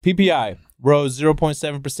PPI rose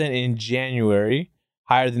 0.7% in January,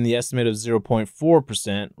 higher than the estimate of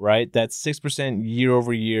 0.4%, right? That's 6% year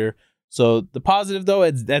over year. So the positive, though,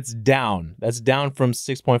 that's down. That's down from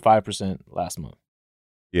 6.5% last month.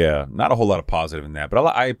 Yeah, not a whole lot of positive in that, but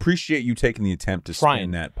I appreciate you taking the attempt to spin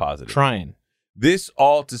that positive. Trying. This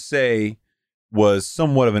all to say was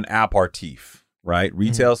somewhat of an aperitif, right?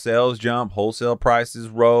 Retail sales jump, wholesale prices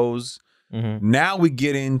rose. Now we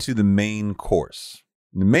get into the main course.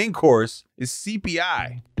 The main course is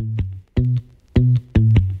CPI.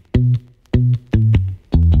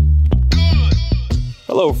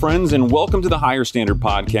 Hello, friends, and welcome to the Higher Standard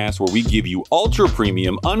Podcast, where we give you ultra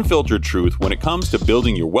premium, unfiltered truth when it comes to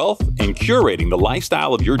building your wealth and curating the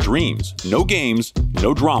lifestyle of your dreams. No games,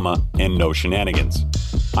 no drama, and no shenanigans.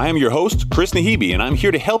 I am your host, Chris Nahibi, and I'm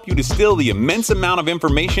here to help you distill the immense amount of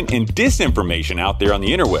information and disinformation out there on the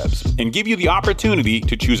interwebs and give you the opportunity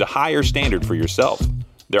to choose a higher standard for yourself.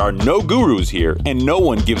 There are no gurus here, and no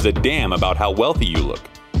one gives a damn about how wealthy you look.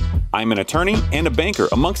 I'm an attorney and a banker,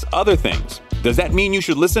 amongst other things. Does that mean you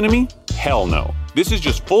should listen to me? Hell no. This is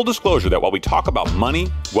just full disclosure that while we talk about money,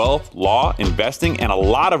 wealth, law, investing, and a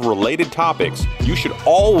lot of related topics, you should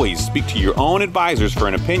always speak to your own advisors for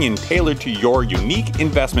an opinion tailored to your unique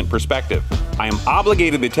investment perspective. I am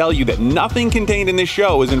obligated to tell you that nothing contained in this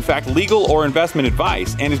show is in fact legal or investment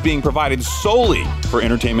advice and is being provided solely for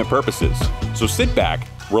entertainment purposes. So sit back,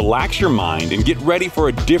 relax your mind, and get ready for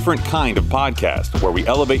a different kind of podcast where we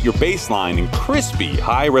elevate your baseline in crispy,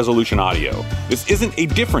 high-resolution audio. This isn't a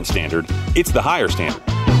different standard, it's the higher standard.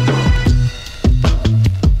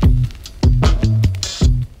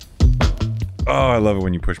 Oh, I love it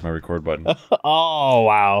when you push my record button. Oh,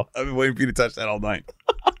 wow. I've been waiting for you to touch that all night.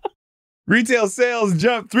 Retail sales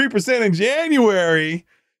jumped 3% in January,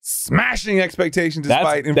 smashing expectations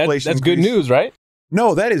despite inflation. That's good news, right?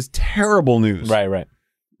 No, that is terrible news. Right.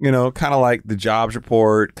 You know, kind of like the jobs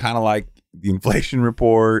report, kind of like the inflation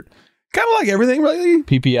report, kind of like everything, really.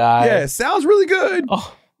 PPI. Yeah, sounds really good.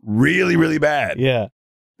 Oh. Really, really bad. Yeah.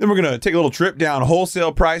 Then we're going to take a little trip down.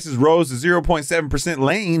 Wholesale prices rose to 0.7%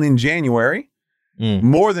 lane in January.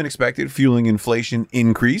 More than expected, fueling inflation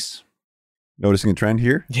increase. Noticing a trend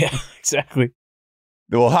here? Yeah, exactly.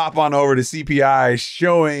 Then we'll hop on over to CPI,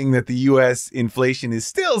 showing that the U.S. inflation is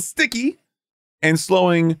still sticky and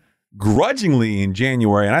slowing grudgingly in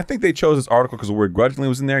January. And I think they chose this article because the word grudgingly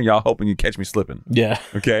was in there. Y'all hoping you catch me slipping. Yeah.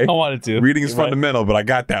 Okay. I wanted to. Reading is fundamental, but I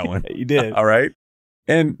got that one. You did. All right.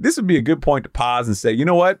 And this would be a good point to pause and say, you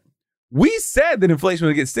know what? We said that inflation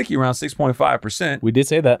would get sticky around 6.5%. We did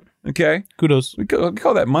say that. Okay. Kudos. We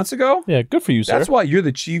called that months ago. Yeah, good for you, sir. That's why you're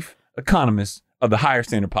the chief economist of the Higher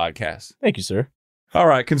Standard Podcast. Thank you, sir. All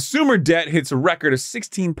right. Consumer debt hits a record of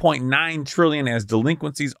 $16.9 trillion as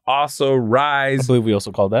delinquencies also rise. I believe we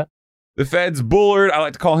also called that. The Fed's Bullard, I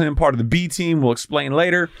like to call him part of the B team, we'll explain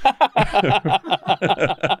later,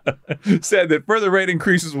 said that further rate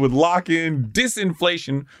increases would lock in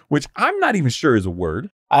disinflation, which I'm not even sure is a word.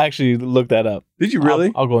 I actually looked that up. Did you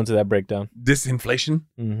really? I'll go into that breakdown. Disinflation?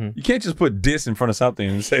 Mm-hmm. You can't just put dis in front of something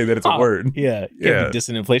and say that it's a word. Yeah. You can't be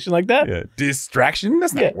disinflation like that. Yeah. Distraction?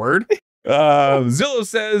 That's not a word. Zillow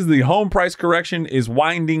says the home price correction is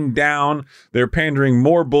winding down. They're pandering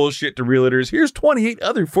more bullshit to realtors. Here's 28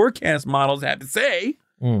 other forecast models have to say.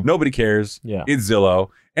 Nobody cares. Yeah. It's Zillow.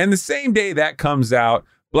 And the same day that comes out,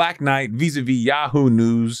 Black Knight vis-a-vis Yahoo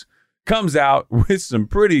News comes out with some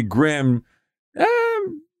pretty grim,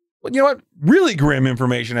 really grim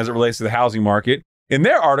information as it relates to the housing market. In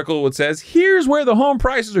their article, it says, here's where the home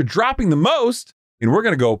prices are dropping the most. And we're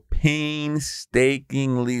going to go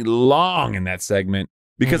painstakingly long in that segment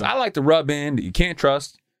because I like to rub in that you can't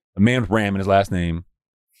trust a man with Ram in his last name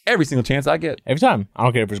every single chance I get. Every time. I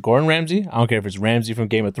don't care if it's Gordon Ramsay. I don't care if it's Ramsay from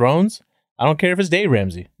Game of Thrones. I don't care if it's Dave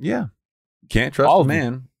Ramsey. Yeah. You can't trust a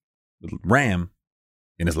man with Ram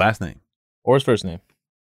in his last name. Or his first name.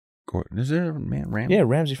 Gordon. Is there a man, Ram? Yeah,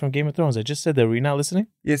 Ramsay from Game of Thrones. I just said that. Were you not listening?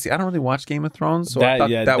 Yeah, see, I don't really watch Game of Thrones, so I thought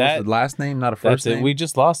that was the last name, not a first name. We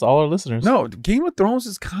just lost all our listeners. No, Game of Thrones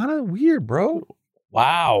is kind of weird, bro.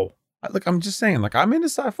 Wow. I'm just saying, I'm into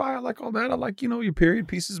sci-fi. I like all that. I like, your period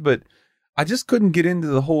pieces, but I just couldn't get into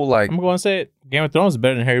the whole, I'm going to say it. Game of Thrones is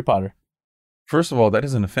better than Harry Potter. First of all, that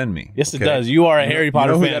doesn't offend me. Yes, okay? It does. You are a Harry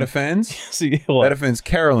Potter fan. Who that offends? See, that offends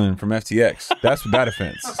Carolyn from FTX. That's what that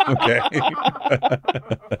offends. Okay.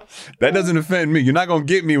 That doesn't offend me. You're not going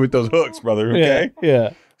to get me with those hooks, brother. Okay.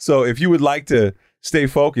 Yeah. So if you would like to stay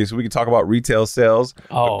focused, we can talk about retail sales.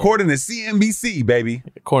 According to CNBC, baby.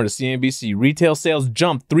 According to CNBC, retail sales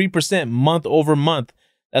jumped 3% month over month.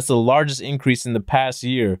 That's the largest increase in the past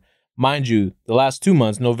year. Mind you, the last 2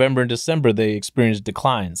 months, November and December, they experienced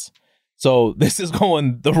declines. So this is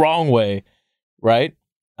going the wrong way, right?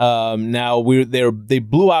 Now they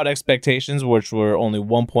blew out expectations, which were only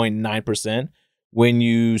 1.9%. When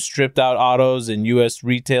you stripped out autos, and U.S.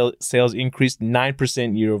 retail sales increased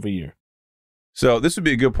 9% year over year. So this would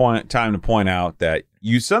be a good time to point out that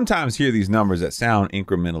you sometimes hear these numbers that sound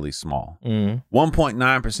incrementally small.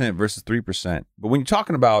 1.9% versus 3%. But when you're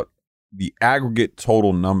talking about the aggregate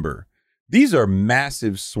total number, these are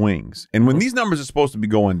massive swings. And when these numbers are supposed to be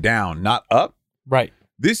going down, not up, right?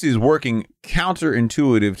 This is working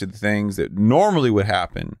counterintuitive to the things that normally would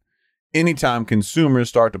happen anytime consumers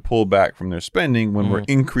start to pull back from their spending when we're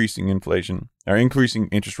increasing inflation or increasing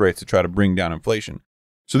interest rates to try to bring down inflation.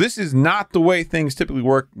 So this is not the way things typically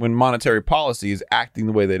work when monetary policy is acting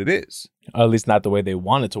the way that it is. Or at least not the way they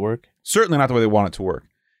want it to work. Certainly not the way they want it to work.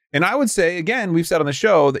 And I would say, again, we've said on the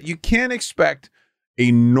show that you can't expect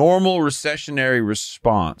a normal recessionary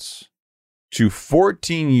response to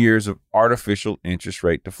 14 years of artificial interest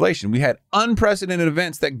rate deflation. We had unprecedented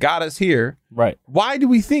events that got us here. Right. Why do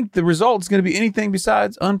we think the result is going to be anything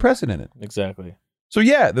besides unprecedented? Exactly. So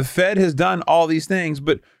yeah, the Fed has done all these things,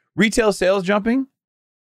 but retail sales jumping,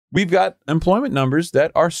 we've got employment numbers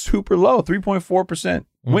that are super low, 3.4%.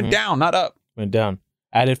 Went down, not up. Went down.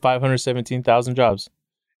 Added 517,000 jobs.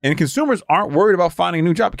 And consumers aren't worried about finding a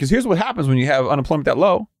new job because here's what happens when you have unemployment that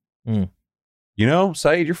low. You know,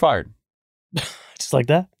 Saeed, you're fired. Just like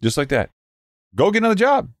that? Just like that. Go get another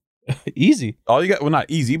job. Easy. All you got, well, not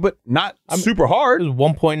easy, but not super hard. There's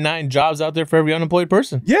 1.9 jobs out there for every unemployed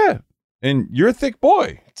person. Yeah. And you're a thick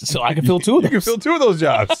boy. So I can fill two of those. You can fill two of those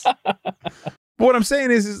jobs. But what I'm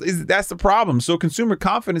saying is that's the problem. So consumer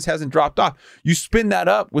confidence hasn't dropped off. You spin that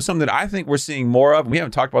up with something that I think we're seeing more of, and we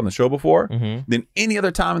haven't talked about on the show before, than any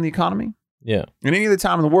other time in the economy. Yeah. And any other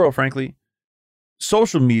time in the world, frankly.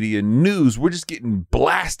 Social media, news, we're just getting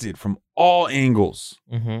blasted from all angles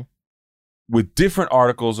with different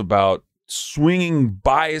articles about swinging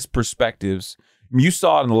biased perspectives. I mean, you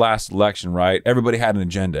saw it in the last election, right? Everybody had an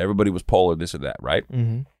agenda. Everybody was polar, this or that, right?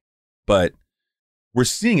 But we're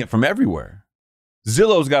seeing it from everywhere.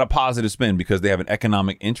 Zillow's got a positive spin because they have an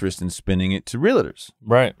economic interest in spinning it to realtors.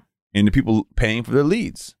 Right. And the people paying for their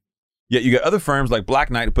leads. Yet you got other firms like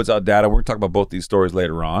Black Knight who puts out data. We're going to talk about both these stories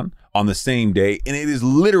later on the same day. And it is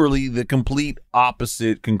literally the complete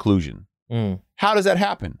opposite conclusion. How does that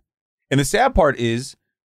happen? And the sad part is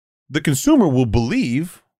the consumer will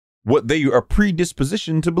believe what they are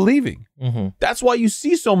predispositioned to believing. That's why you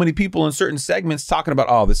see so many people in certain segments talking about,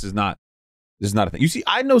 oh, this is not a thing. You see,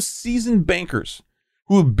 I know seasoned bankers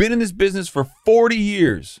who have been in this business for 40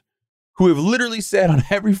 years who have literally said on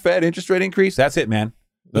every Fed interest rate increase, that's it, man.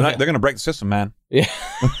 They're going to break the system, man. Yeah.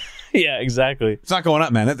 Yeah, exactly. It's not going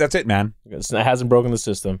up, man. That's it, man. It hasn't broken the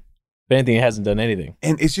system. If anything, it hasn't done anything.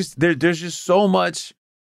 And it's just, there's just so much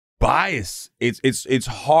bias. It's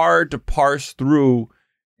hard to parse through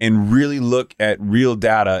and really look at real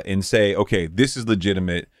data and say, okay, this is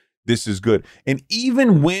legitimate. This is good. And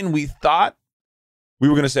even when we thought we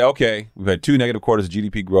were going to say, okay, we've had 2 negative quarters of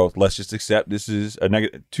GDP growth. Let's just accept this is a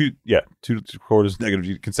negative, two quarters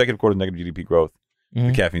negative, consecutive quarters negative GDP growth.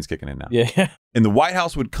 The caffeine's kicking in now. Yeah. And the White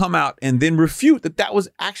House would come out and then refute that was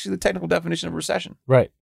actually the technical definition of recession.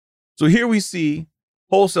 Right. So here we see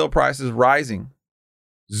wholesale prices rising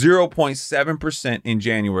 0.7% in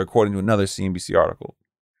January, according to another CNBC article.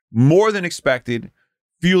 More than expected,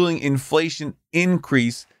 fueling inflation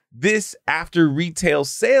increase. This after retail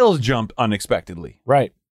sales jumped unexpectedly.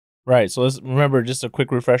 Right. So let's remember just a quick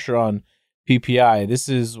refresher on PPI. This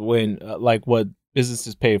is when like what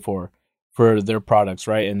businesses pay for their products,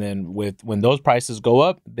 right? And then when those prices go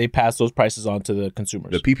up, they pass those prices on to the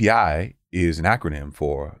consumers. The PPI is an acronym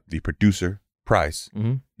for the Producer Price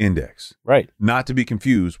Index. Right. Not to be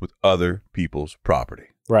confused with other people's property.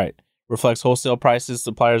 Right. Reflects wholesale prices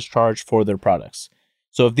suppliers charge for their products.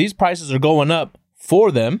 So if these prices are going up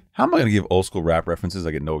for them. How am I going to give old school rap references?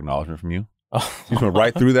 I get no acknowledgement from you. You just want to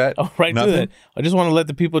write through that? Right through that. I just want to let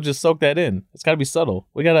the people just soak that in. It's got to be subtle.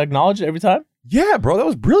 We got to acknowledge it every time? Yeah, bro. That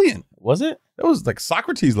was brilliant. Was it? That was like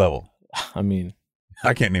Socrates level. I mean.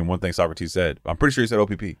 I can't name one thing Socrates said. I'm pretty sure he said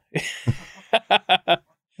OPP.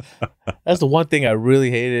 That's the one thing I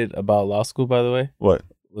really hated about law school, by the way. What?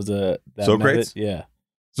 Was that Socrates? method? Yeah.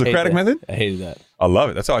 Socratic method? I hated that. I love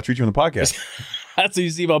it. That's how I treat you on the podcast. That's what you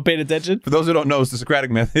see about paying attention? For those who don't know, the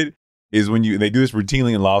Socratic method is when they do this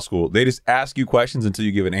routinely in law school. They just ask you questions until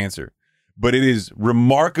you give an answer. But it is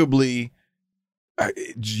remarkably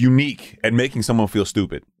unique at making someone feel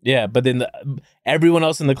stupid. Yeah, but then everyone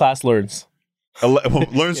else in the class learns.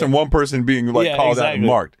 Learns from one person being called out and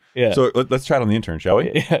marked. Yeah. So let's try it on the intern, shall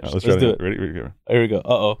we? Yeah, let's try do it. Ready? Here we go.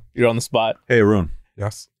 Uh-oh. You're on the spot. Hey, Arun.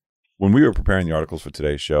 Yes. When we were preparing the articles for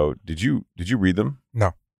today's show, did you read them?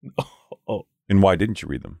 No. Oh, And why didn't you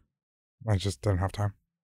read them? I just didn't have time.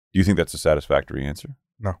 Do you think that's a satisfactory answer?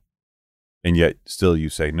 No. And yet still you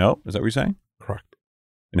say no? Is that what you're saying? Correct.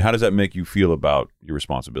 And how does that make you feel about your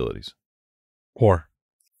responsibilities? Poor.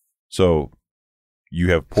 So you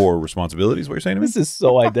have poor responsibilities, what you're saying to me? this is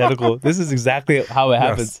so identical. This is exactly how it Yes.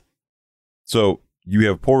 happens. So you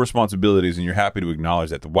have poor responsibilities and you're happy to acknowledge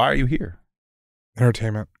that. Why are you here?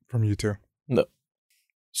 Entertainment from you two. No.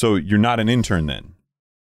 So you're not an intern then?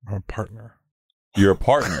 I'm a partner. You're a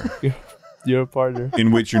partner You're a partner.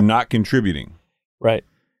 in which you're not contributing. Right.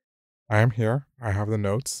 I am here. I have the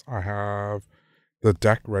notes. I have the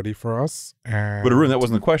deck ready for us. And But Arun, that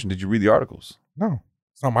wasn't the question. Did you read the articles? No,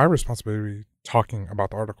 it's not my responsibility talking about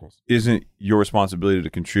the articles. Isn't your responsibility to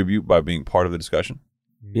contribute by being part of the discussion?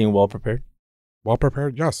 Being well prepared. Well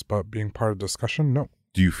prepared, yes, but being part of the discussion, no.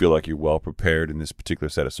 Do you feel like you're well prepared in this particular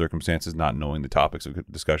set of circumstances, not knowing the topics of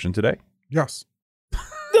discussion today? Yes.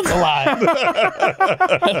 That's a lie.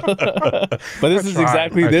 But this is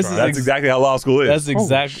exactly That's exactly how law school is. That's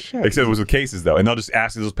exactly shit. Except it was with cases, though. And they'll just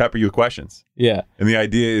ask you those pepper you questions. yeah. And the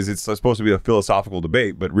idea is it's supposed to be a philosophical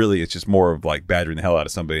debate, but really it's just more of like badgering the hell out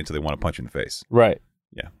of somebody until they want to punch you in the face. Right.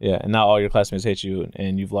 Yeah. Yeah. And now all your classmates hate you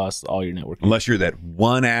and you've lost all your networking. Unless you're that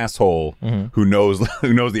one asshole who knows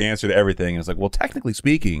the answer to everything. And it's like, well, technically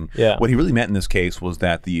speaking, Yeah. what he really meant in this case was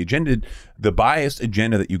that the biased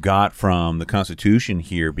agenda that you got from the Constitution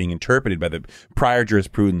here being interpreted by the prior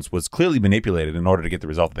jurisprudence was clearly manipulated in order to get the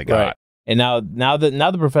result that they got. Right. And now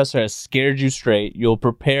the professor has scared you straight. You'll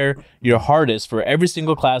prepare your hardest for every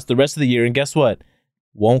single class the rest of the year. And guess what?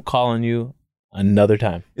 Won't call on you another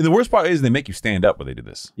time. And the worst part is they make you stand up when they do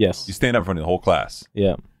this. Yes. You stand up in front of the whole class.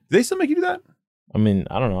 Yeah. Do they still make you do that? I mean,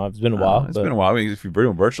 I don't know. It's been a while. It's but- been a while. I mean, if you're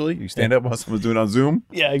doing virtually, you stand up while someone's doing it on Zoom.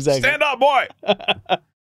 Yeah, exactly. Stand up, boy.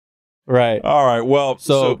 Right. All right. Well,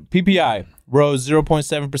 So PPI rose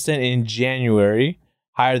 0.7% in January,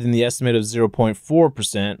 higher than the estimate of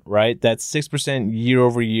 0.4%, right? That's 6% year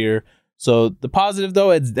over year. So the positive,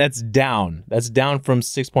 though, that's down. That's down from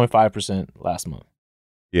 6.5% last month.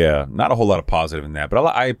 yeah, not a whole lot of positive in that, but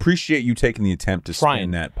I appreciate you taking the attempt to Trying.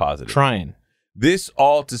 spin that positive. Trying. This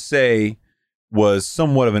all to say was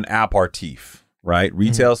somewhat of an aperitif, right?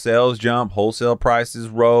 Retail sales jump, wholesale prices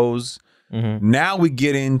rose. Mm-hmm. Now we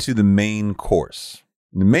get into the main course.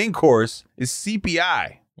 The main course is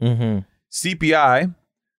CPI. Mm-hmm. CPI,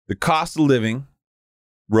 the cost of living,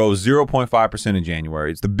 rose 0.5% in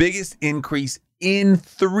January. It's the biggest increase in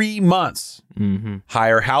 3 months. Mm-hmm.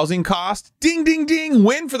 Higher housing costs, ding, ding, ding,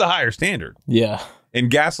 win for the higher standard. Yeah. And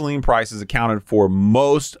gasoline prices accounted for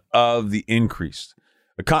most of the increase.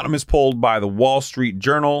 Economists polled by the Wall Street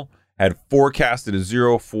Journal had forecasted a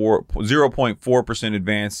 0.4%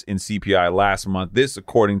 advance in CPI last month. This,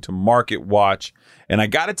 according to Market Watch. And I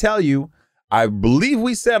got to tell you, I believe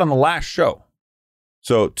we said on the last show,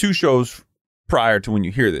 so 2 shows prior to when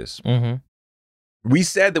you hear this, Mm-hmm. we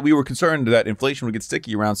said that we were concerned that inflation would get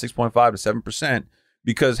sticky around 6.5 to 7%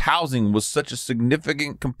 because housing was such a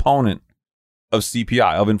significant component of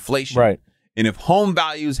CPI, of inflation. Right. And if home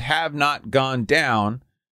values have not gone down,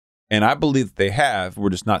 and I believe that they have, we're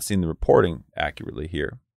just not seeing the reporting accurately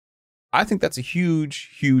here. I think that's a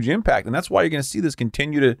huge, huge impact. And that's why you're going to see this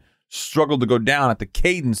continue to struggle to go down at the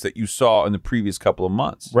cadence that you saw in the previous couple of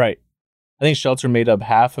months. Right. I think shelter made up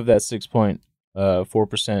half of that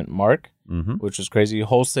 6.4% mark, Mm-hmm. which was crazy.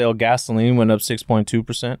 Wholesale gasoline went up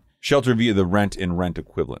 6.2%. Shelter via the rent and rent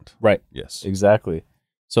equivalent. Right. Yes. Exactly.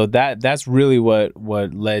 So that's really what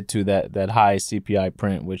led to that high CPI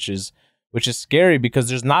print, which is scary because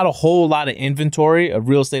there's not a whole lot of inventory of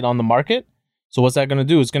real estate on the market. So what's that going to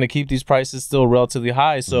do? It's going to keep these prices still relatively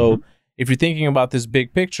high. So if you're thinking about this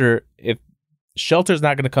big picture, if shelter is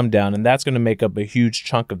not going to come down and that's going to make up a huge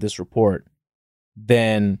chunk of this report,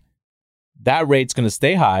 then that rate's going to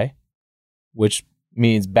stay high, which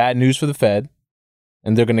means bad news for the Fed,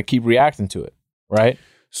 and they're going to keep reacting to it, right?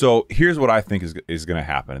 So here's what I think is going to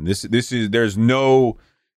happen. And this is there's no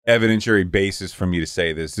evidentiary basis for me to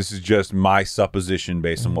say this. This is just my supposition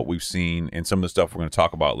based on what we've seen and some of the stuff we're going to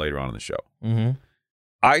talk about later on in the show. Mm-hmm.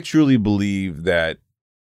 I truly believe that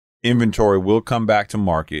inventory will come back to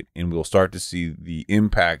market and we'll start to see the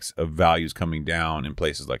impacts of values coming down in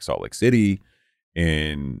places like Salt Lake City,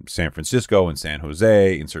 in San Francisco, in San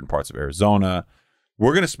Jose, in certain parts of Arizona.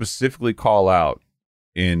 We're going to specifically call out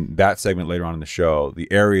in that segment later on in the show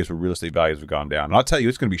the areas where real estate values have gone down. And I'll tell you,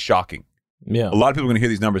 it's going to be shocking. Yeah. A lot of people are going to hear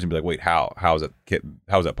these numbers and be like, "Wait, how is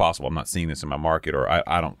that possible? I'm not seeing this in my market, or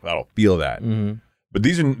I don't feel that." Mm-hmm. But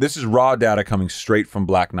this is raw data coming straight from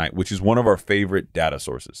Black Knight, which is one of our favorite data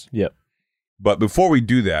sources. Yep. But before we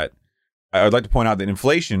do that, I'd like to point out that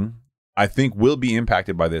inflation, I think, will be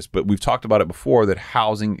impacted by this, but we've talked about it before that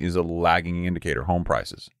housing is a lagging indicator. Home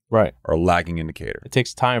prices Right. are a lagging indicator. It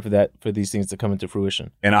takes time for these things to come into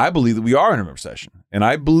fruition. And I believe that we are in a recession. And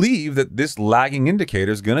I believe that this lagging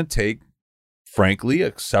indicator is going to take,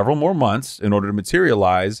 frankly, several more months in order to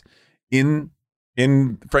materialize in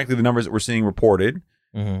frankly, the numbers that we're seeing reported,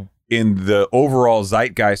 Mm-hmm. in the overall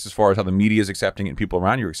zeitgeist as far as how the media is accepting it and people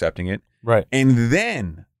around you are accepting it. Right. And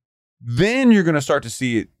then you're going to start to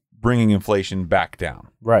see it bringing inflation back down.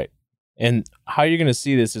 Right. And how you're going to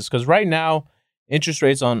see this is because right now, interest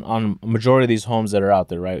rates on a majority of these homes that are out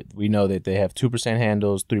there, right? We know that they have 2%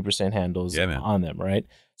 handles, 3% handles on them, right?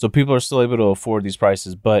 So people are still able to afford these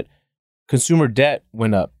prices, but consumer debt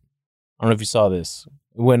went up. I don't know if you saw this.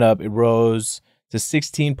 It went up. It rose to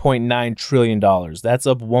 $16.9 trillion. That's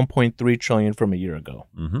up $1.3 trillion from a year ago,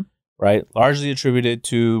 right? Largely attributed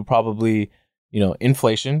to probably,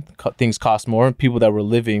 inflation. Things cost more. People that were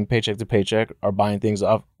living paycheck to paycheck are buying things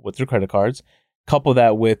off with their credit cards. Couple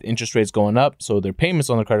that with interest rates going up, so their payments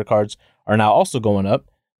on their credit cards are now also going up.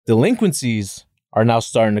 Delinquencies are now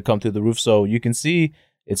starting to come through the roof, so you can see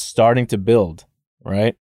it's starting to build,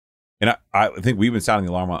 right? And I think we've been sounding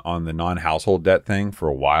the alarm on the non-household debt thing for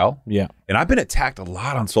a while. Yeah. And I've been attacked a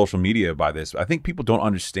lot on social media by this. I think people don't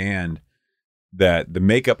understand that the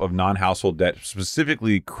makeup of non-household debt,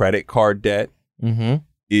 specifically credit card debt,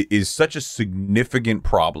 is such a significant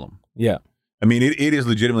problem. Yeah. I mean, it is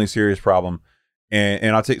legitimately a serious problem.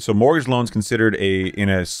 And I'll take, so mortgage loans considered in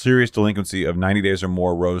a serious delinquency of 90 days or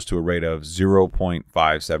more rose to a rate of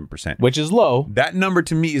 0.57%. Which is low. That number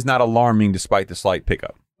to me is not alarming despite the slight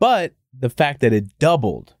pickup. But the fact that it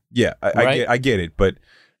doubled. Yeah, I get it. But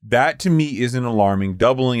that to me isn't alarming.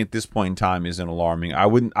 Doubling at this point in time isn't alarming. I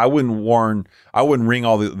wouldn't ring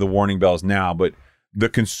all the warning bells now, but the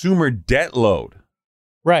consumer debt load.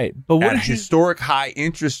 Right. But what at historic high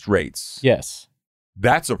interest rates. Yes.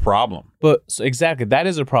 That's a problem. But so exactly, that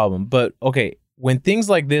is a problem. But okay, when things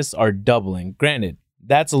like this are doubling, granted,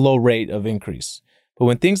 that's a low rate of increase. But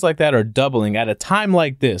when things like that are doubling at a time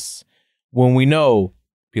like this, when we know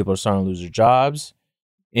people are starting to lose their jobs,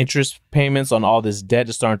 interest payments on all this debt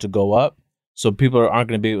is starting to go up, so people aren't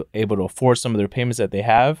going to be able to afford some of their payments that they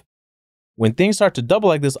have. When things start to double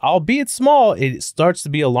like this, albeit small, it starts to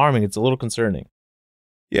be alarming. It's a little concerning.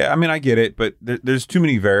 Yeah, I mean, I get it, but there's too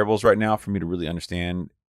many variables right now for me to really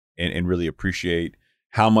understand and really appreciate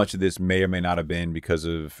how much of this may or may not have been because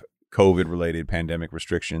of COVID-related pandemic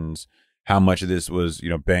restrictions, how much of this was,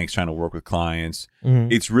 banks trying to work with clients.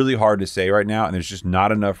 It's really hard to say right now, and there's just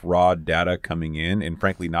not enough raw data coming in, and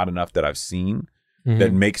frankly, not enough that I've seen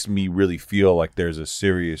that makes me really feel like there's a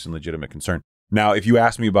serious and legitimate concern. Now, if you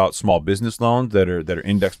ask me about small business loans that are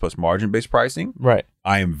index plus margin-based pricing, right,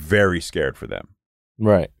 I am very scared for them.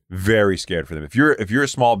 Right. Very scared for them. If you're a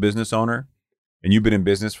small business owner and you've been in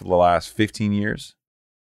business for the last 15 years,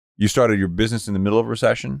 you started your business in the middle of a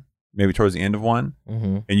recession, maybe towards the end of one,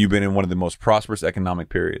 and you've been in one of the most prosperous economic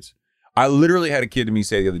periods. I literally had a kid to me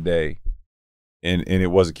say the other day, and it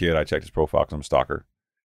was a kid, I checked his profile because I'm a stalker,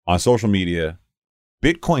 on social media,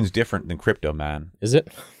 Bitcoin's different than crypto, man. Is it?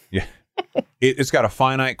 Yeah. It's got a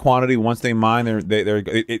finite quantity. Once they mine,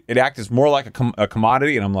 it acts as more like a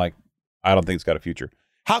commodity, and I'm like, I don't think it's got a future.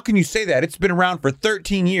 How can you say that? It's been around for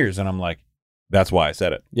 13 years. And I'm like, that's why I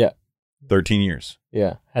said it. Yeah. 13 years.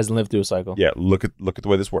 Yeah. Hasn't lived through a cycle. Yeah. Look at the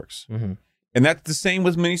way this works. And that's the same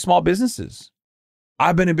with many small businesses.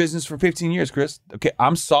 I've been in business for 15 years, Chris. Okay.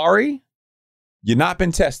 I'm sorry. You've not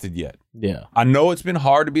been tested yet. Yeah. I know it's been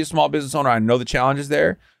hard to be a small business owner. I know the challenge is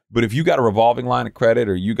there. But if you got a revolving line of credit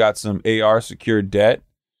or you got some AR secured debt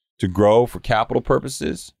to grow for capital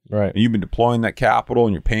purposes, right, and you've been deploying that capital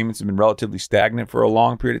and your payments have been relatively stagnant for a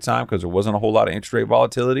long period of time because there wasn't a whole lot of interest rate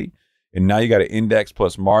volatility, and now you got an index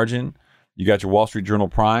plus margin, you got your Wall Street Journal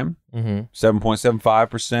Prime,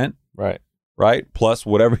 7.75%, right, plus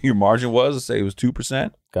whatever your margin was, let's say it was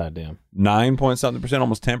 2%, goddamn, 9 point something percent,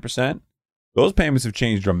 almost 10%. Those payments have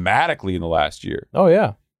changed dramatically in the last year. Oh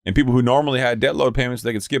yeah. And people who normally had debt load payments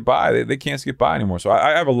they could skip by, they can't skip by anymore. So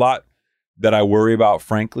I have a lot that I worry about,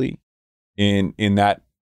 frankly, in that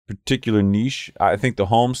particular niche. I think the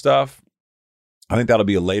home stuff, I think that'll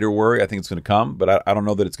be a later worry. I think it's going to come, but I don't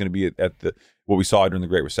know that it's going to be at what we saw during the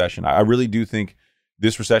Great Recession. I really do think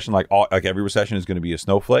this recession, like every recession, is going to be a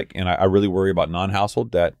snowflake, and I really worry about non-household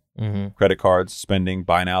debt, credit cards, spending,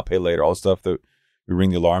 buy now, pay later, all the stuff that we ring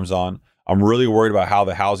the alarms on. I'm really worried about how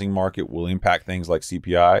the housing market will impact things like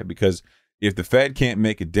CPI, because if the Fed can't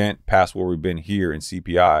make a dent past where we've been here in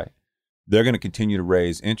CPI, they're going to continue to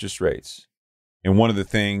raise interest rates. And one of the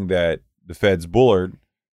things that the Fed's bullard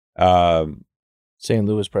St.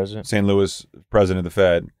 Louis president of the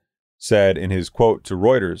Fed, said in his quote to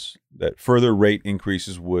Reuters that further rate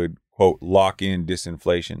increases would, quote, lock in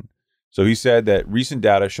disinflation. So he said that recent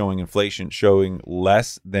data showing inflation showing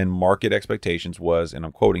less than market expectations was, and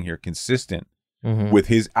I'm quoting here, consistent with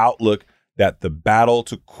his outlook that the battle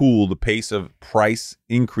to cool the pace of price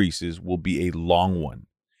increases will be a long one,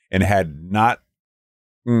 and had not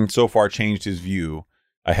so far changed his view.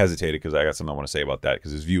 I hesitated because I got something I want to say about that,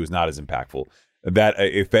 because his view is not as impactful. That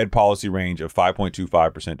a Fed policy range of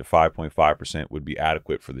 5.25% to 5.5% would be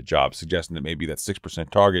adequate for the job, suggesting that maybe that 6%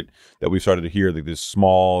 target that we've started to hear, like this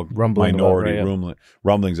small minority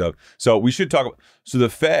rumblings of. So we should talk about. So the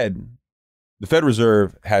Fed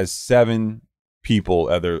Reserve has 7 people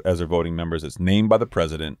as their voting members. It's named by the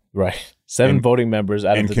president, right? 7 voting members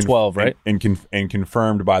out of the 12, right? And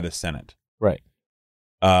confirmed by the Senate, right?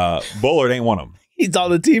 Bullard ain't one of them. He's on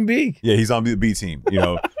the team B. Yeah, he's on the B team. You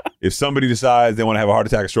know, if somebody decides they want to have a heart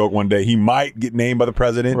attack or stroke one day, he might get named by the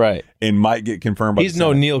president, right? And might get confirmed by. He's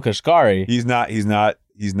no Neil Kashkari. He's not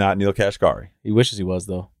Neil Kashkari. He wishes he was,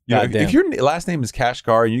 though. Yeah, if your last name is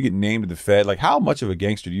Kashkari and you get named to the Fed, like how much of a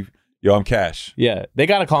gangster do you? Yo, I'm Cash. Yeah, they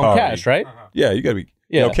gotta call him Cash, right? Yeah, you gotta be.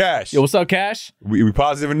 Yeah, yo, Cash. Yo, what's up, Cash? We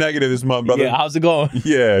positive and negative this month, brother. Yeah, how's it going?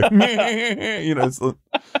 Yeah, you know,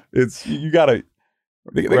 it's you gotta.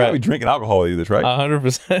 They gotta be drinking alcohol with this, right?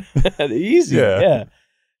 100%. Easy. Yeah.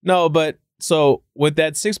 No, but so with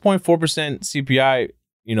that 6.4% CPI,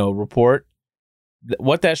 report,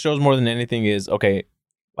 what that shows more than anything is, okay,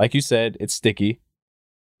 like you said, it's sticky.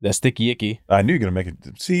 That's sticky icky. I knew you were gonna make it.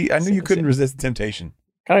 See, I knew you couldn't resist the temptation.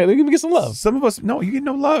 All right, let me get some love. Some of us, no, you get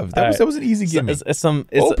no love. That was an easy gimmick.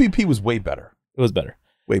 OPP was way better. It was better.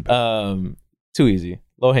 Way better. Too easy.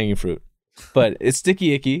 Low hanging fruit. But it's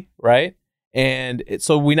sticky icky, right? And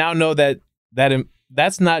so we now know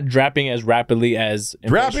that's not dropping as rapidly as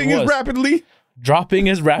dropping as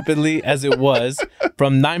rapidly as it was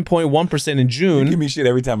from 9.1% in June. You give me shit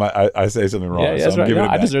every time I say something wrong. Yeah, that's right.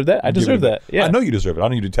 I deserve that. I deserve that. Yeah, I know you deserve it. I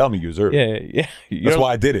don't need you to tell me you deserve it. Yeah. That's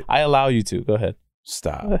why I did it. I allow you to. Go ahead.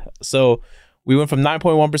 Stop. So we went from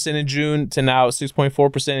 9.1% in June to now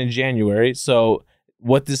 6.4% in January. So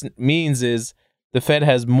what this means is the Fed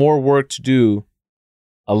has more work to do.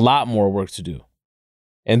 A lot more work to do.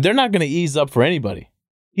 And they're not going to ease up for anybody.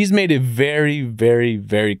 He's made it very, very,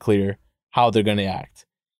 very clear how they're going to act.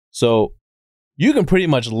 So you can pretty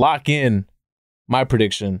much lock in my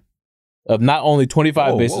prediction of not only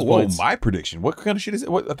 25 basis points. My prediction? What kind of shit is it?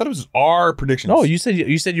 I thought it was our prediction. No, you said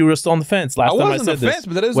you were still on the fence last time I said this.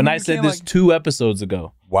 But that is when I said this 2 episodes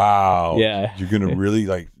ago. Wow. Yeah. You're going to really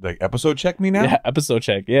like episode check me now? Yeah, episode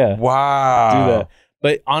check. Yeah. Wow. Do that.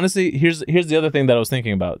 But honestly, here's the other thing that I was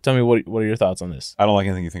thinking about. Tell me what are your thoughts on this? I don't like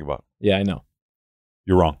anything you think about. Yeah, I know.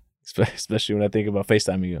 You're wrong. Especially when I think about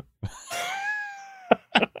FaceTiming you.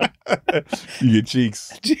 You get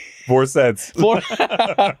cheeks. 4 cents.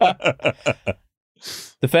 The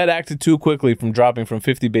Fed acted too quickly from dropping from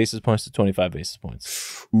 50 basis points to 25 basis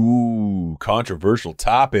points. Ooh, controversial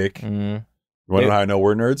topic. You want to know how I know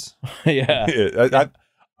we're nerds? Yeah.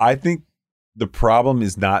 I think the problem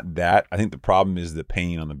is not that. I think the problem is the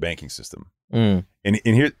pain on the banking system. And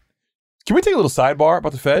here, can we take a little sidebar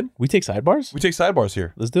about the Fed? We take sidebars? We take sidebars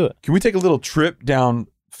here. Let's do it. Can we take a little trip down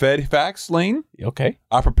Fed facts lane? Okay.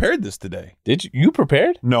 I prepared this today. Did you? You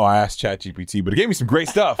prepared? No, I asked ChatGPT, but it gave me some great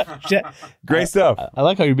stuff. Great stuff. I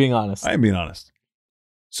like how you're being honest. I am being honest.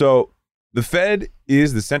 So the Fed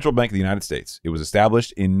is the central bank of the United States. It was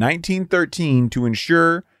established in 1913 to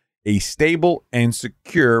ensure a stable and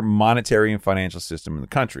secure monetary and financial system in the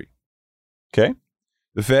country. Okay?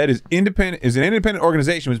 The Fed is an independent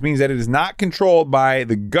organization, which means that it is not controlled by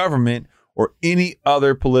the government or any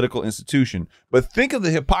other political institution. But think of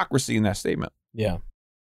the hypocrisy in that statement. Yeah.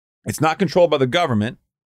 It's not controlled by the government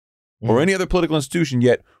or any other political institution,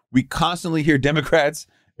 yet we constantly hear Democrats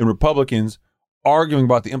and Republicans arguing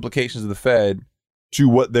about the implications of the Fed to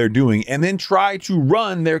what they're doing, and then try to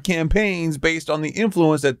run their campaigns based on the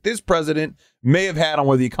influence that this president may have had on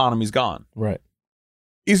where the economy's gone. Right.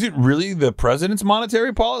 Is it really the president's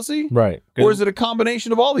monetary policy? Right. Or is it a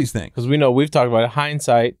combination of all these things? Because we know we've talked about it.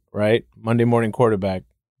 Hindsight, right? Monday morning quarterback,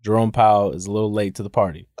 Jerome Powell is a little late to the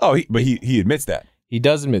party. Oh, but he admits that. He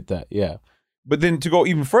does admit that, yeah. But then to go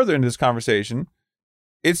even further into this conversation,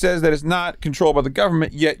 it says that it's not controlled by the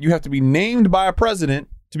government, yet you have to be named by a president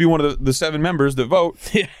to be one of the 7 members that vote.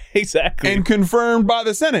 Yeah, exactly. And confirmed by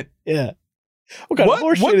the Senate. Yeah. What kind of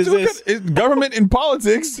horseshit is this? Is government in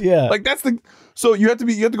politics? Yeah. Like so you have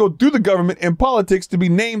to go through the government and politics to be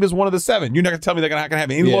named as one of the 7. You're not gonna tell me they're not gonna have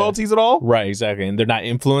any loyalties at all? Right, exactly. And they're not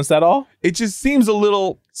influenced at all? It just seems a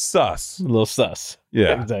little sus. A little sus.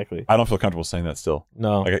 Yeah. Exactly. I don't feel comfortable saying that still.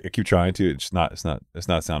 No. Like I keep trying to. It's not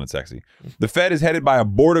sounding sexy. The Fed is headed by a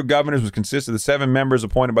board of governors which consists of the 7 members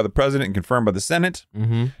appointed by the president and confirmed by the Senate.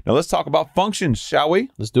 Mm-hmm. Now let's talk about functions, shall we?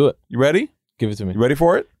 Let's do it. You ready? Give it to me. You ready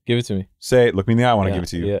for it? Give it to me. Say it. Look me in the eye. I want to give it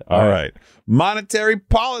to you. Yeah. All right. Monetary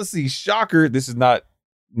policy. Shocker. This is not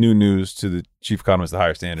new news to the chief economist, the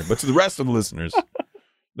higher standard, but to the rest of the listeners.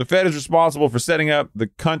 The Fed is responsible for setting up the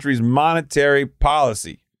country's monetary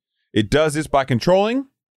policy. It does this by controlling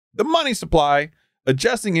the money supply,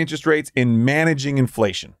 adjusting interest rates, and managing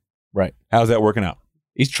inflation. Right. How's that working out?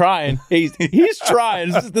 He's trying. He's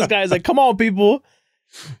trying. This guy's like, come on, people.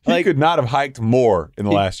 He could not have hiked more in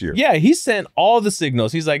the last year. Yeah, he sent all the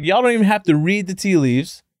signals. He's like, y'all don't even have to read the tea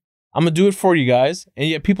leaves. I'm going to do it for you guys. And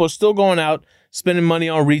yet people are still going out, spending money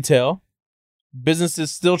on retail.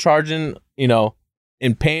 Businesses still charging,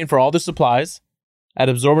 and paying for all their supplies at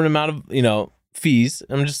absorbent amount of, fees.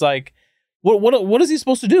 I'm just like, what is he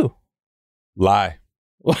supposed to do? Lie.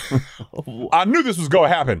 I knew this was going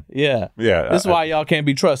to happen. Yeah. Yeah. This is why y'all can't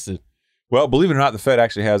be trusted. Well, believe it or not, the Fed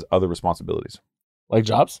actually has other responsibilities. Like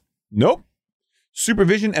jobs? Nope.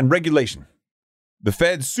 Supervision and regulation. The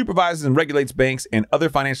Fed supervises and regulates banks and other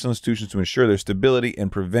financial institutions to ensure their stability and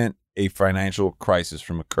prevent a financial crisis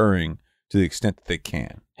from occurring to the extent that they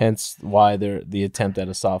can. Hence why they're the attempt at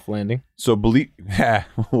a soft landing. So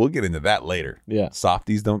we'll get into that later. Yeah.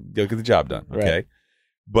 Softies don't get the job done. Okay. Right.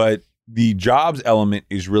 But the jobs element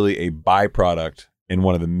is really a byproduct and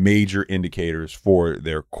one of the major indicators for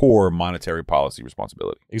their core monetary policy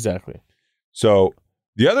responsibility. Exactly. So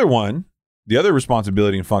the other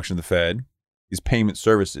responsibility and function of the Fed is payment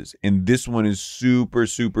services. And this one is super,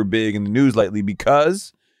 super big in the news lately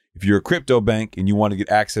because if you're a crypto bank and you want to get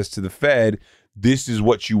access to the Fed, this is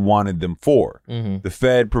what you wanted them for. Mm-hmm. The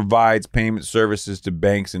Fed provides payment services to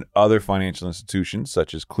banks and other financial institutions,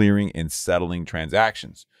 such as clearing and settling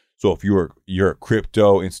transactions. So if you're a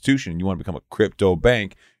crypto institution, you want to become a crypto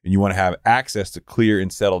bank, and you want to have access to clear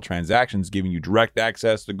and settle transactions, giving you direct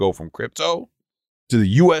access to go from crypto to the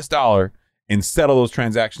US dollar and settle those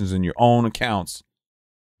transactions in your own accounts,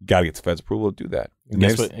 you got to get the Fed's approval to do that. And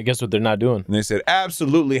guess what they're not doing? And they said,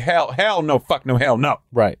 absolutely, hell no, fuck no, hell no.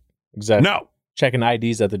 Right. Exactly. No. Checking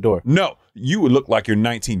IDs at the door. No. You would look like you're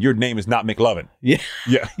 19. Your name is not McLovin. Yeah.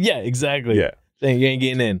 Yeah. Yeah, exactly. Yeah. Saying you ain't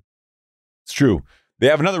getting in. It's true. They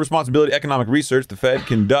have another responsibility, economic research. The Fed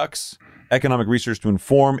conducts economic research to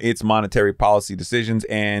inform its monetary policy decisions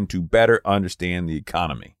and to better understand the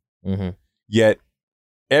economy. Mm-hmm. Yet,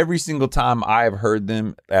 every single time I have heard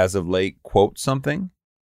them as of late quote something,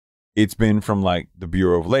 it's been from like the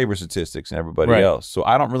Bureau of Labor Statistics and everybody else. So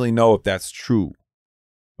I don't really know if that's true.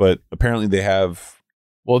 But apparently they have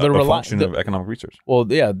a function of economic research. Well,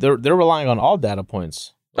 yeah, they're relying on all data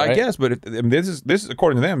points. Right? I guess, but this is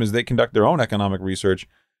according to them, is they conduct their own economic research.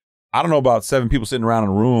 I don't know about 7 people sitting around in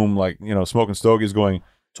a room, like, smoking stogies going.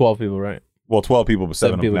 12 people, right? Well, 12 people, but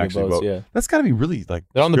 7 of them actually vote. Yeah. That's got to be really like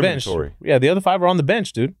they're on the bench. Yeah, the other 5 are on the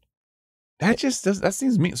bench, dude. That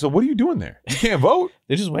seems mean. So what are you doing there? You can't vote.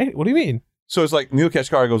 They're just waiting. What do you mean? So it's like Neil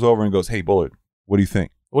Kashkari goes over and goes, "Hey, Bullard, what do you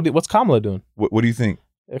think? What's Kamala doing? What do you think?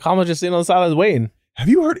 Kamala's just sitting on the sidelines waiting. Have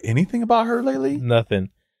you heard anything about her lately?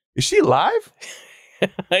 Nothing. Is she alive?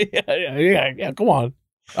 Yeah, come on.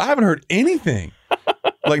 I haven't heard anything.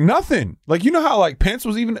 Like nothing. Like, you know how like Pence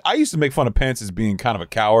was even, I used to make fun of Pence as being kind of a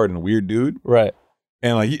coward and a weird dude. Right.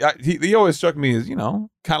 And like he always struck me as, kind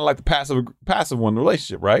of like the passive one in the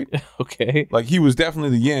relationship, right? Okay. Like he was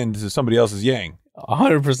definitely the yin to somebody else's yang.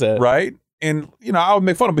 100%. Right? And, I would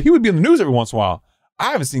make fun of him, but he would be in the neuse every once in a while.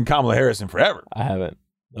 I haven't seen Kamala Harris in forever. I haven't.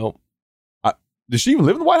 Nope. Does she even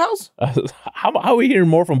live in the White House? How are we hearing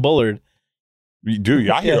more from Bullard? You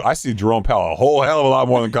do. I see Jerome Powell a whole hell of a lot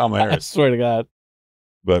more than Kamala Harris. I swear to God.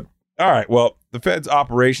 But, all right. Well, the Fed's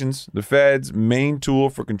operations, the Fed's main tool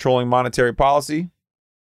for controlling monetary policy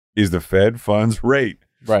is the Fed funds rate,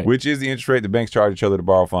 right? Which is the interest rate the banks charge each other to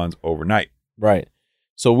borrow funds overnight. Right.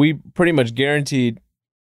 So we pretty much guaranteed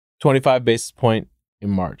 25 basis point in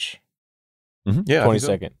March. Mm-hmm. Yeah,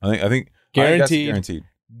 22nd. I think guaranteed.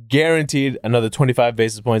 Guaranteed another 25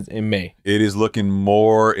 basis points in May. It is looking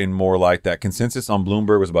more and more like that. Consensus on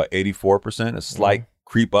Bloomberg was about 84%, a slight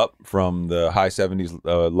creep up from the high 70s,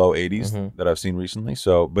 low 80s that I've seen recently.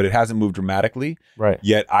 So, but it hasn't moved dramatically. Right.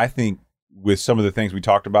 Yet I think with some of the things we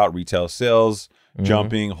talked about, retail sales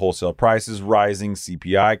jumping, wholesale prices rising,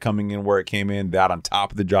 CPI coming in where it came in, that on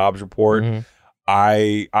top of the jobs report,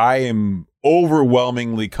 I am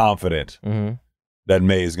overwhelmingly confident Mm-hmm. that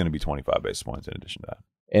May is going to be 25 basis points in addition to that.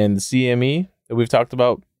 And the CME that we've talked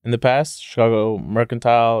about in the past, Chicago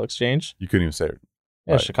Mercantile Exchange. You couldn't even say it.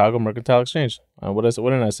 Yeah, Right. Chicago Mercantile Exchange. What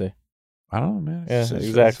didn't I say? I don't know, man. Yeah, It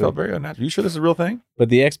exactly. felt very unnatural. You sure this is a real thing? But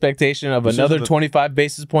the expectation of This another isn't the- 25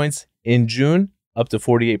 basis points in June, up to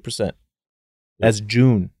 48%. That's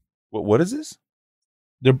June. What is this?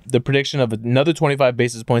 The prediction of another 25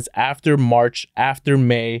 basis points after March, after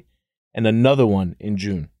May, and another one in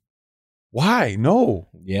June. Why? No.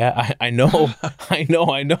 Yeah, I know.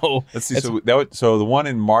 I know. Let's see. So the one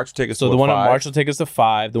in March will take us So to the one in 5? March will take us to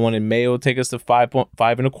 5. The one in May will take us to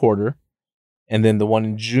 5.25. And then the one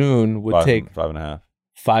in June would take 5.5.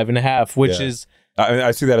 5.5, which Yeah. is,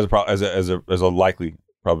 I see that as a likely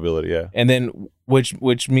probability. Yeah. and then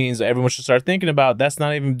which means everyone should start thinking about that's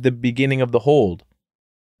not even the beginning of the hold,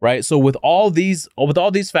 right? So with all these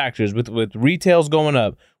factors, with retails going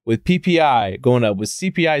up, with PPI going up, with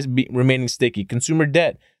CPI remaining sticky, consumer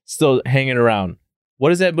debt still hanging around, what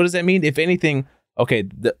does that mean? If anything, okay,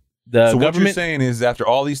 the So what you're government, saying is after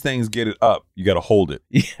all these things get it up, you got to hold it.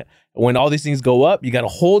 yeah, when all these things go up, you got to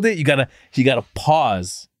hold it. You got to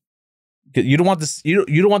pause. You don't want this. You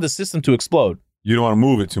don't want the system to explode. You don't want to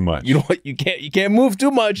move it too much. You can't move too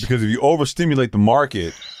much. Because if you overstimulate the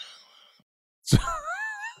market,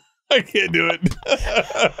 I can't do it.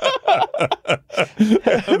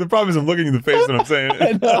 The problem is I'm looking in the face when I'm saying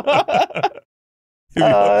it.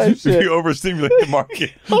 If you overstimulate the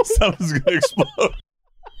market, something's going to explode.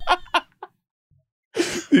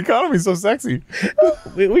 The economy's so sexy.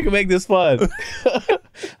 We can make this fun.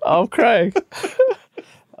 I'm crying.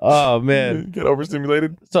 Oh man. Get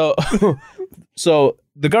overstimulated. So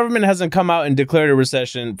the government hasn't come out and declared a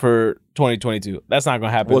recession for 2022. That's not going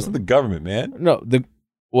to happen. Well, it's not the government, man. No,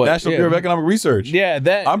 National Bureau of Economic Research. Yeah,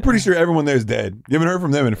 that I'm pretty sure everyone there is dead. You haven't heard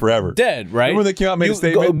from them in forever. dead, right? Remember when they came out and made a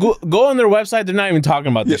statement? Go on their website. They're not even talking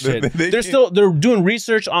about this Yeah, shit. They're doing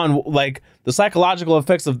research on like the psychological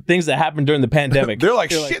effects of things that happened during the pandemic. They're like,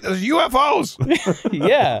 shit, there's UFOs.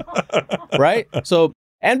 Yeah, right. So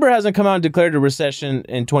Enber hasn't come out and declared a recession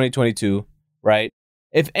in 2022, right?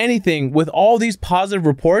 If anything, with all these positive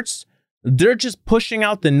reports, they're just pushing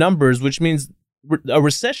out the numbers, which means a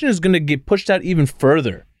recession is going to get pushed out even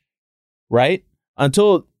further, right?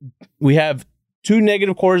 Until we have 2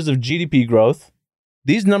 negative quarters of GDP growth,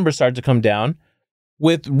 these numbers start to come down.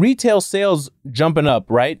 With retail sales jumping up,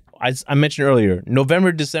 right? I mentioned earlier,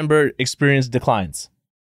 November, December experienced declines.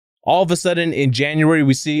 All of a sudden in January,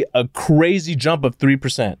 we see a crazy jump of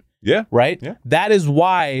 3%. Yeah. Right? Yeah. That is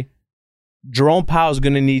why Jerome Powell is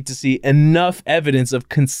going to need to see enough evidence of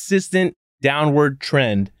consistent downward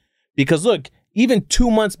trend. Because look, even 2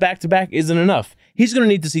 months back to back isn't enough. He's going to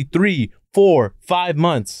need to see 3, 4, 5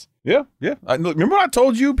 months. Yeah, yeah. Remember when I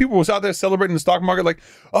told you people was out there celebrating the stock market like,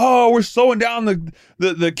 oh, we're slowing down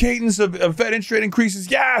the cadence of Fed interest rate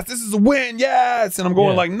increases. Yes, this is a win. Yes. And I'm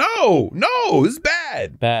going like, no, this is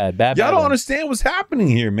bad. Bad. Y'all don't understand what's happening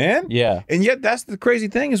here, man. Yeah. And yet that's the crazy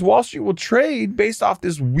thing is Wall Street will trade based off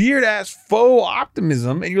this weird ass faux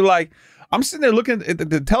optimism. And you're like, I'm sitting there looking at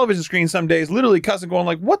the television screen some days, literally cussing, going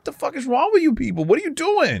like, what the fuck is wrong with you people? What are you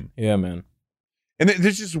doing? Yeah, man. And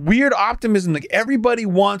there's just weird optimism. Like everybody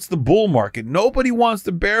wants the bull market. Nobody wants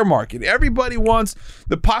the bear market. Everybody wants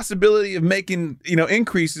the possibility of making,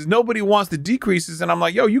 increases. Nobody wants the decreases. And I'm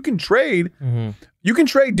like, yo, you can trade. Mm-hmm. You can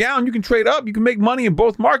trade down. You can trade up. You can make money in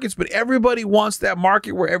both markets. But everybody wants that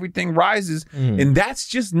market where everything rises. Mm-hmm. And that's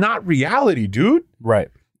just not reality, dude. Right.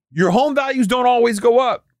 Your home values don't always go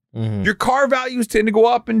up. Mm-hmm. Your car values tend to go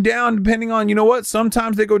up and down depending on,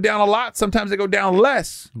 sometimes they go down a lot. Sometimes they go down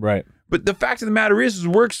less. Right. But the fact of the matter is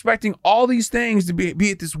we're expecting all these things to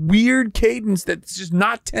be at this weird cadence that's just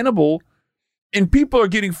not tenable. And people are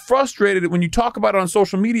getting frustrated when you talk about it on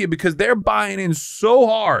social media because they're buying in so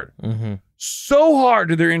hard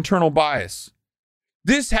to their internal bias.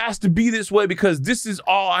 This has to be this way because this is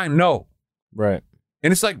all I know. Right.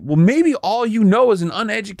 And it's like, well, maybe all you know is an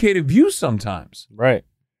uneducated view sometimes. Right.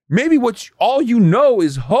 Maybe all you know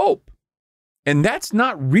is hope. And that's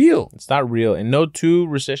not real. It's not real. And no two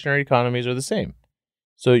recessionary economies are the same.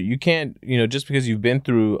 So you can't, just because you've been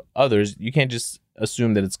through others, you can't just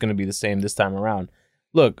assume that it's going to be the same this time around.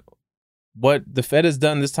 Look, what the Fed has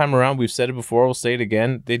done this time around, we've said it before, we'll say it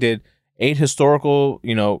again. They did 8 historical,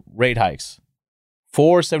 rate hikes.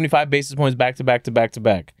 4 75 basis points back to back to back to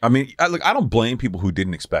back. I mean, I don't blame people who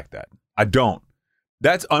didn't expect that. I don't.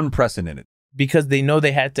 That's unprecedented. Because they know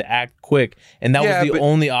they had to act quick, and that was the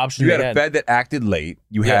only option. You had a Fed that acted late.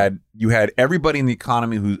 You had everybody in the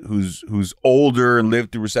economy who's older and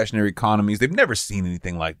lived through recessionary economies. They've never seen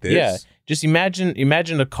anything like this. Yeah, Just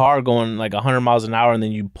imagine a car going like 100 miles an hour and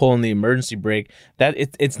then you pull in the emergency brake. That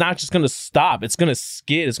it's not just going to stop. It's going to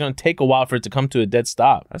skid. It's going to take a while for it to come to a dead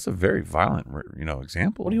stop. That's a very violent,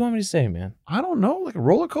 example. What do you want me to say, man? I don't know, like a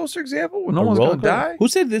roller coaster example where no one's going to die? Who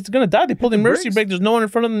said it's going to die? They pulled the emergency brake. There's no one in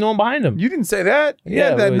front of them, no one behind them. You didn't say that.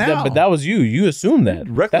 Yeah, that now. But that was you. You assumed that.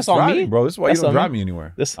 Reckless That's on driving, me, bro. That's why you don't drive me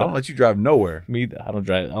anywhere. I don't let you drive nowhere. I don't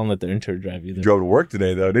drive. I don't let the intern drive either. You drove to work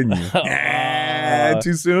today, though, didn't you?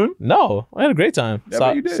 Too soon? No, I had a great time.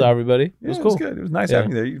 Yeah, you did. Saw everybody. It was cool. It was good. It was nice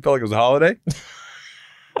having you there. You felt like it was a holiday?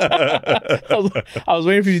 I was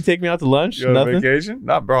waiting for you to take me out to lunch. You on vacation?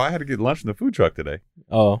 Nah, bro. I had to get lunch in the food truck today.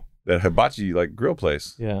 Oh. That hibachi grill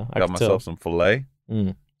place. Yeah. Got myself some filet,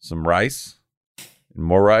 some rice, and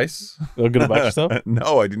more rice. Feel good about yourself?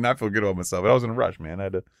 No, I did not feel good about myself. I was in a rush, man. I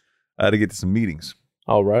had to get to some meetings.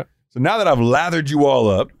 All right. So now that I've lathered you all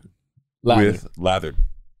up lathered.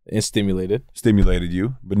 And stimulated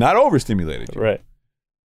you, but not overstimulated you. Right.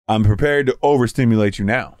 I'm prepared to overstimulate you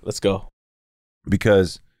now. Let's go.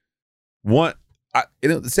 Because the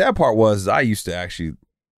sad part was I used to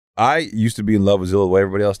be in love with Zillow the way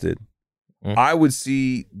everybody else did. I would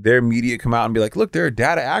see their media come out and be like, look, they're a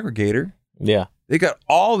data aggregator. Yeah. They got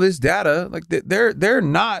all this data. Like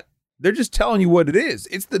they're just telling you what it is.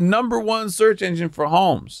 It's the #1 search engine for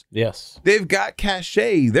homes. Yes. They've got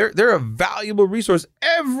cachet. They're a valuable resource.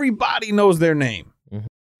 Everybody knows their name. Mm-hmm.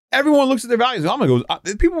 Everyone looks at their values.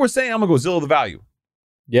 People were saying, I'm going to go Zillow the value.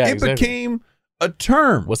 Yeah, it became a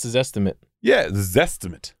term. What's his estimate? Yeah,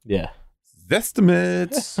 Zestimate. Yeah.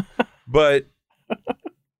 Zestimates. But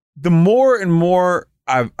the more and more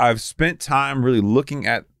I've spent time really looking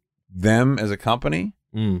at them as a company,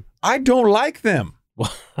 I don't like them.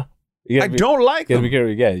 Don't like them. Be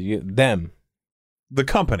careful. Yeah, them. The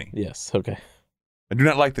company. Yes. Okay. I do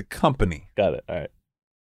not like the company. Got it. All right.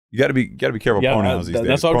 You got to be careful pronouns these days.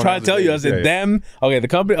 That's what I'm trying to tell you. I said them. Okay, the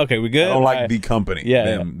company. Okay, we good. I don't like the company.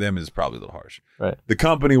 Yeah. Them is probably a little harsh. Right. The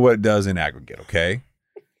company, what it does in aggregate. Okay.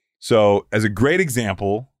 So as a great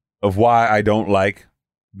example of why I don't like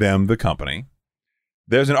them, the company,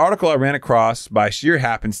 there's an article I ran across by sheer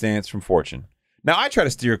happenstance from Fortune. Now, I try to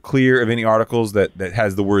steer clear of any articles that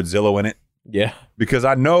has the word Zillow in it. Yeah. Because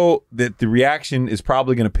I know that the reaction is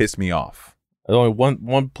probably going to piss me off. There's only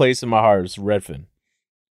one place in my heart is Redfin.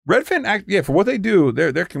 Redfin, for what they do,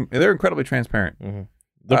 they're incredibly transparent. Mm-hmm.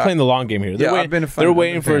 They're playing the long game here. They're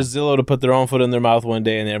waiting for Zillow to put their own foot in their mouth one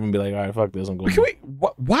day, and then everyone be like, "All right, fuck this, I'm going."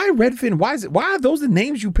 Why Redfin? Why are those the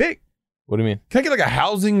names you pick? What do you mean? Can I get like a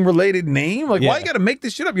housing related name? Why you got to make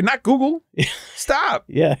this shit up? You're not Google. Stop.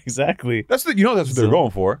 Yeah, exactly. That's what they're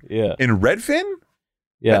going for. Yeah. In Redfin.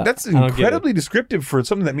 Yeah, that's incredibly descriptive for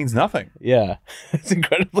something that means nothing. Yeah, it's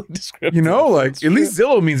incredibly descriptive. At least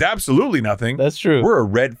Zillow means absolutely nothing. That's true. We're a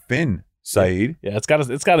Redfin, Saeed. Yeah, it's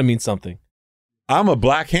got to mean something. I'm a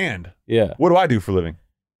black hand. Yeah. What do I do for a living?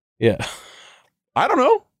 Yeah. I don't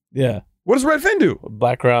know. Yeah. What does Redfin do?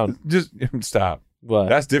 Black crown. Just stop. What?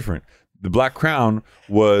 That's different. The black crown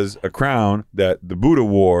was a crown that the Buddha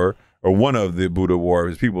wore, or one of the Buddha wore,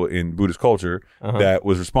 his people in Buddhist culture, that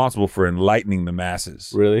was responsible for enlightening the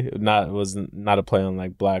masses. Really? Was not a play on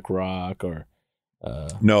like Black Rock or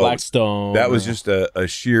no, Blackstone? That was just a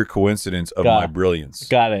sheer coincidence of my brilliance.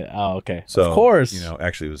 Got it. Oh, okay. So, of course.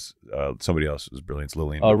 Actually it was somebody else's brilliance,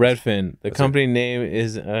 Lillian. Oh, Redfin. The company name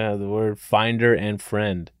is the word finder and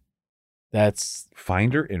friend. That's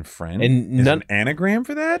finder and friend, and is an anagram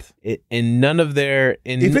for that. And none of their.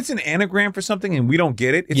 If it's an anagram for something and we don't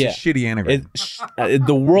get it, it's a shitty anagram.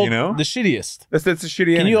 The world, the shittiest. That's a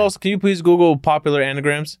shitty anagram. Can you please Google popular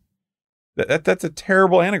anagrams? That's a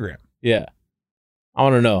terrible anagram. Yeah, I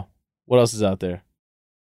want to know what else is out there.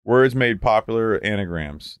 Words made popular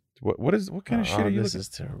anagrams. What kind of shit are you? This is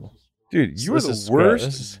terrible, dude. You are the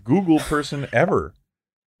worst Google person ever.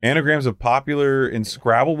 Anagrams of popular in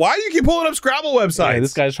Scrabble. Why do you keep pulling up Scrabble websites? Yeah,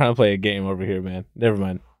 this guy's trying to play a game over here, man. Never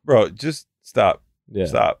mind. Bro, just stop. Yeah.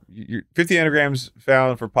 Stop. You're 50 anagrams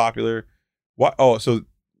found for popular. What? Oh, so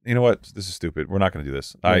you know what? This is stupid. We're not going to do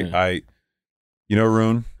this. Yeah.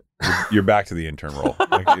 Rune, you're back to the intern role.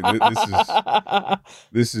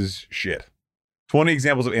 This is shit. 20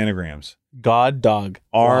 examples of anagrams. God, dog.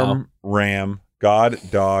 Arm, ram, God,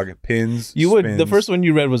 dog, pins, You would. spins. The first one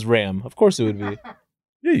you read was ram. Of course it would be.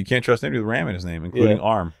 Yeah, you can't trust anybody with ram in his name, including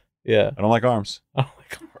arm. Yeah. I don't like arms. I don't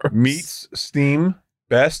like arms. Meats, steam,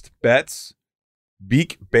 best, bets,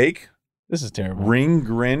 beak, bake. This is terrible. Ring,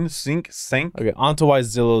 grin, sink, sank. Okay, on to why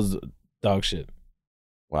Zillow's dog shit.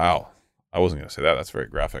 Wow. I wasn't going to say that. That's very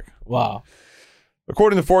graphic. Wow.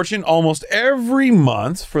 According to Fortune, almost every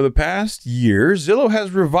month for the past year, Zillow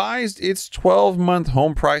has revised its 12-month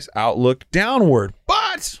home price outlook downward.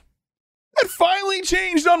 But It finally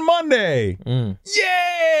changed on Monday. Mm.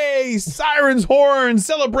 Yay! Sirens, horns,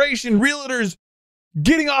 celebration, realtors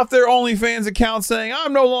getting off their OnlyFans account saying,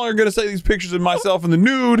 I'm no longer going to say these pictures of myself in the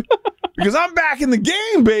nude because I'm back in the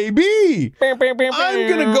game, baby. I'm going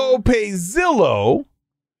to go pay Zillow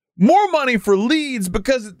more money for leads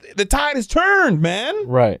because the tide has turned, man.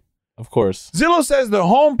 Right. Of course. Zillow says the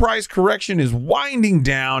home price correction is winding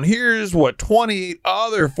down. Here's what 28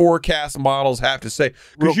 other forecast models have to say.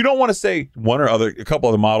 Because you don't want to say a couple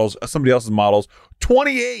other models, somebody else's models.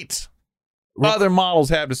 28 other models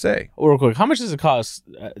have to say. Real quick, how much does it cost?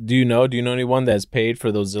 Do you know anyone that's paid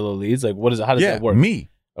for those Zillow leads? Like, what is it? How does that work? Me.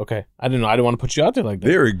 Okay. I didn't know. I didn't want to put you out there like that.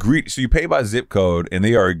 They're so you pay by zip code, and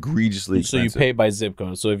they are egregiously expensive. So you pay by zip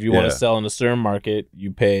code. So if you want to sell in a certain market,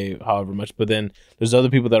 you pay however much. But then there's other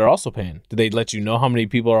people that are also paying. Do they let you know how many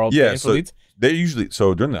people are all paying for leads? They usually,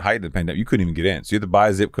 during the height of the pandemic, you couldn't even get in. So you have to buy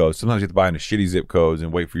a zip code. Sometimes you have to buy into shitty zip codes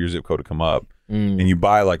and wait for your zip code to come up. And you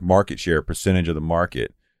buy like market share, percentage of the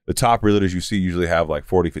market. The top realtors you see usually have like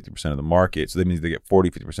 40-50% of the market. So that means they get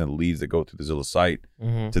 40-50% of the leads that go through the Zillow site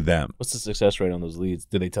to them. What's the success rate on those leads?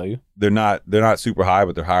 Did they tell you? They're not super high,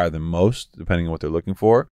 but they're higher than most, depending on what they're looking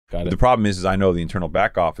for. Got it. The problem is I know the internal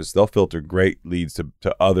back office, they'll filter great leads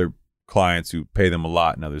to other clients who pay them a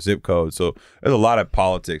lot in other zip codes. So there's a lot of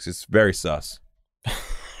politics. It's very sus.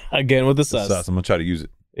 Again with the sus. I'm going to try to use it.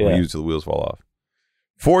 I'm going to use it till the wheels fall off.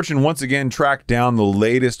 Fortune once again tracked down the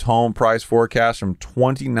latest home price forecast from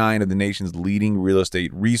 29 of the nation's leading real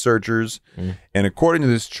estate researchers. And according to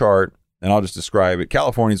this chart, and I'll just describe it,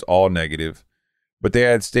 California's all negative, but they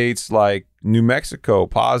had states like New Mexico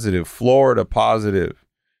positive, Florida positive,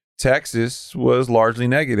 Texas was largely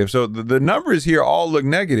negative. So the numbers here all look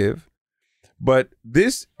negative, but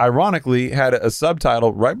this ironically had a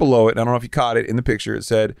subtitle right below it. I don't know if you caught it in the picture. It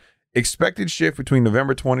said, expected shift between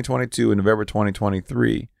November 2022 and November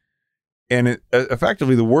 2023. And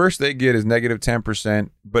effectively, the worst they get is negative 10%,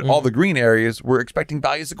 but all the green areas, we're expecting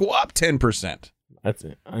values to go up 10%. That's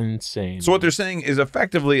insane. So what they're saying is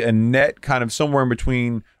effectively a net kind of somewhere in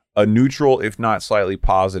between a neutral, if not slightly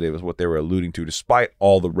positive, is what they were alluding to, despite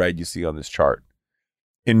all the red you see on this chart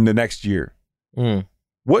in the next year.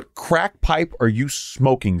 What crack pipe are you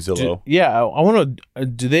smoking, Zillow? I want to.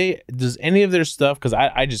 Does any of their stuff? Because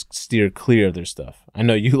I just steer clear of their stuff. I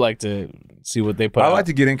know you like to see what they put. I out. like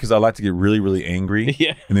to get in because I like to get really, really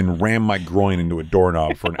angry, and then ram my groin into a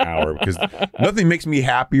doorknob for an hour. Because nothing makes me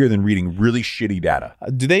happier than reading really shitty data.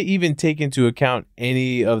 Do they even take into account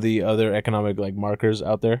any of the other economic markers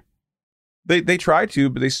out there? They try to,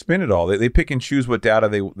 but they spin it all. They pick and choose what data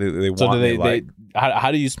they want. So they like.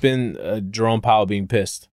 How do you spin Jerome Powell being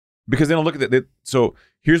pissed? Because they don't look at that. So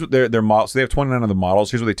here's what their model. So they have 29 of the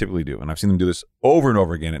models. Here's what they typically do, and I've seen them do this over and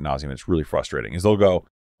over again at nauseam. It's really frustrating. Is they'll go,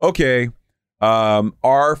 okay,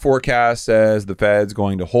 our forecast says the Fed's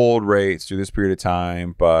going to hold rates through this period of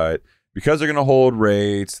time, but because they're going to hold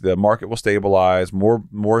rates, the market will stabilize.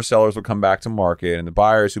 More sellers will come back to market, and the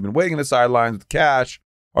buyers who've been waiting on the sidelines with cash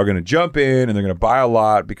are going to jump in, and they're going to buy a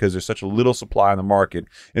lot because there's such a little supply in the market.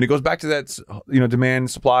 And it goes back to that, demand,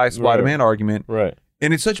 supply, demand argument. Right.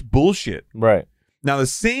 And it's such bullshit. Right. Now, the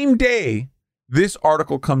same day this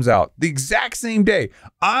article comes out, the exact same day,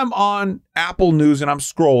 I'm on Apple News and I'm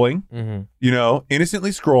scrolling,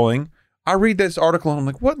 innocently scrolling. I read this article and I'm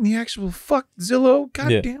like, what in the actual fuck, Zillow?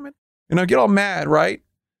 God damn it. And I get all mad, right?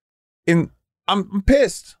 And I'm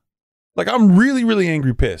pissed. Like, I'm really, really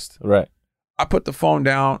angry pissed. Right. I put the phone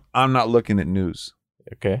down. I'm not looking at news.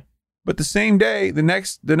 Okay. But the same day, the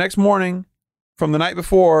next morning from the night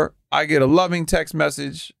before, I get a loving text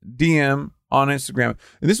message, DM on Instagram.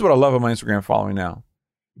 And this is what I love about my Instagram following now.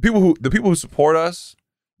 The people who support us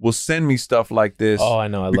will send me stuff like this. Oh, I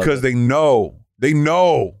know. Because they know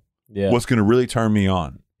what's going to really turn me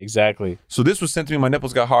on. Exactly. So this was sent to me. My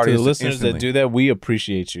nipples got hard. To the listeners instantly. that do that, we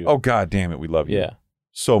appreciate you. Oh, God damn it. We love you. Yeah.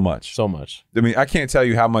 So much. So much. I mean, I can't tell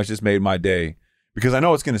you how much this made my day because I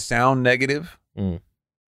know it's going to sound negative,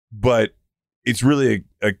 but it's really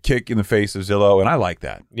a kick in the face of Zillow, and I like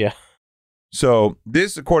that. Yeah. So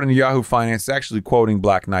this, according to Yahoo Finance, is actually quoting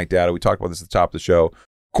Black Knight data. We talked about this at the top of the show.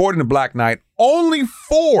 According to Black Knight, only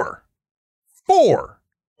four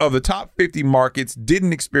of the top 50 markets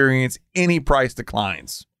didn't experience any price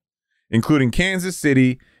declines, including Kansas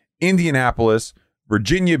City, Indianapolis,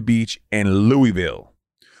 Virginia Beach, and Louisville,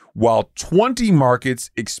 while 20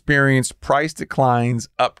 markets experienced price declines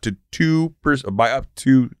up to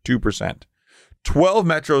 2%. 12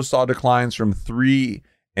 metros saw declines from 3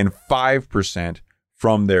 and 5%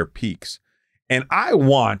 from their peaks. And I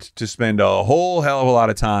want to spend a whole hell of a lot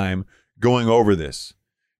of time going over this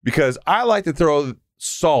because I like to throw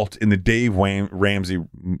salt in the Dave Ramsey.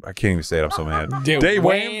 I can't even say it. I'm so mad. Dave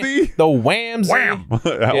Ramsey? The Whamsy. Wham!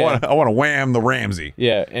 I want to wham the Ramsey.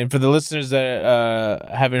 Yeah, and for the listeners that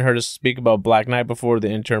haven't heard us speak about Black Knight before, the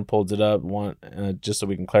intern pulled it up just so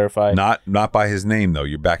we can clarify. Not by his name, though.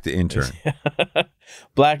 You're back to intern.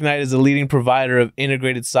 Black Knight is a leading provider of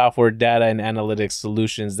integrated software, data, and analytics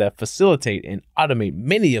solutions that facilitate and automate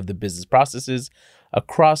many of the business processes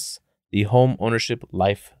across the home ownership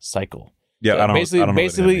life cycle. Yeah, So I don't know what that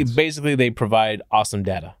means. basically, they provide awesome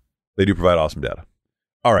data. They do provide awesome data.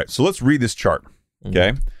 All right, so let's read this chart,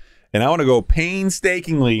 okay? And I want to go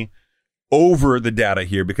painstakingly over the data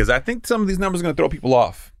here because I think some of these numbers are going to throw people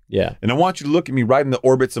off. Yeah. And I want you to look at me right in the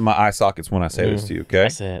orbits of my eye sockets when I say this to you, okay? I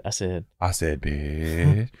said,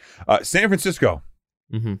 bitch. San Francisco.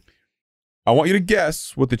 Mm-hmm. I want you to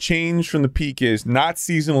guess what the change from the peak is, not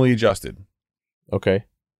seasonally adjusted. Okay.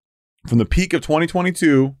 From the peak of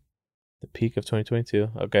 2022 The peak of 2022.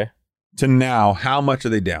 Okay. to now, how much are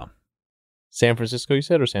they down? San Francisco, you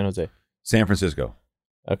said, or San Jose? San Francisco.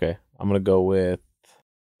 Okay. I'm going to go with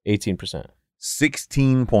 18%.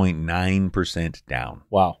 16.9% down.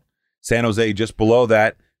 Wow. San Jose, just below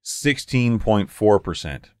that,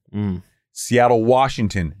 16.4%. Seattle,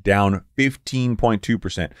 Washington, down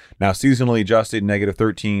 15.2%. Now, seasonally adjusted, negative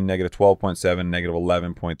 13, negative 12.7, negative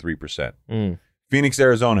 11.3%. Phoenix,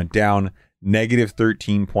 Arizona, down negative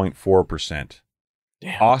 13.4%.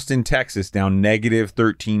 Damn. Austin, Texas, down negative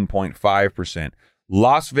 13.5%.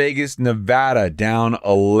 Las Vegas, Nevada, down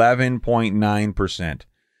 11.9%.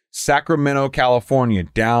 Sacramento, California,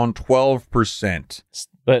 down 12%.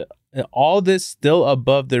 But all this still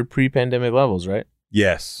above their pre-pandemic levels, right?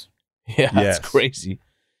 Yes. Yeah, that's Yes. crazy.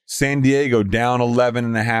 San Diego, down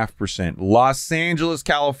 11.5%. Los Angeles,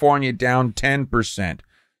 California, down 10%.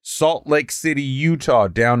 Salt Lake City, Utah,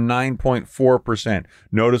 down 9.4%.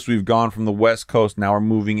 Notice we've gone from the West Coast. Now we're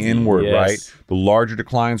moving inward, Yes. right? The larger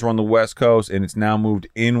declines were on the West Coast, and it's now moved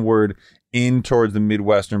inward in towards the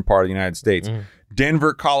Midwestern part of the United States.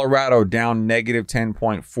 Denver, Colorado, down negative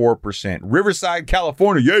 10.4%. Riverside,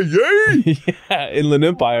 California, yay! Yeah, Inland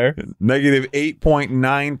Empire. Negative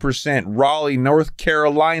 8.9%. Raleigh, North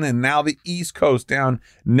Carolina, now the East Coast, down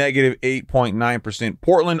negative 8.9%.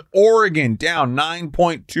 Portland, Oregon, down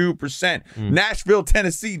 9.2%. Nashville,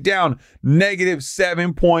 Tennessee, down negative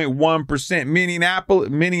 7.1%.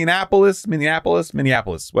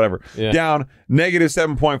 Minneapolis, whatever, Yeah. down negative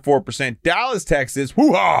 7.4%. Dallas, Texas,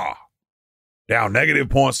 hoo-ha! Down negative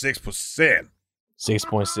 0.6%.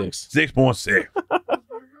 6.6. 6.6.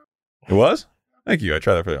 It was? Thank you. I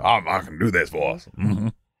tried that for you. I can do this for us.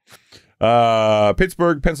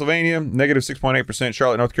 Pittsburgh, Pennsylvania, negative 6.8%.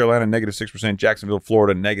 Charlotte, North Carolina, negative 6%. Jacksonville,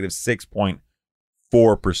 Florida, negative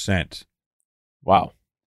 6.4%. Wow.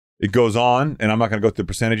 It goes on, and I'm not going to go through the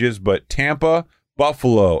percentages, but Tampa,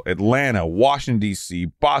 Buffalo, Atlanta, Washington, D.C.,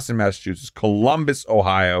 Boston, Massachusetts, Columbus,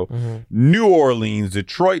 Ohio, New Orleans,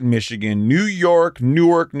 Detroit, Michigan, New York,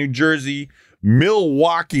 Newark, New Jersey,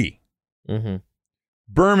 Milwaukee,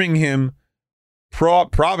 Birmingham,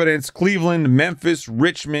 Providence, Cleveland, Memphis,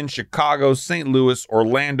 Richmond, Chicago, St. Louis,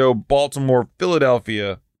 Orlando, Baltimore,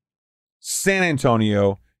 Philadelphia, San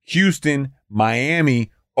Antonio, Houston,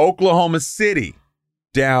 Miami, Oklahoma City,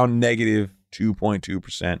 down negative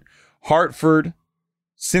 2.2%. Hartford,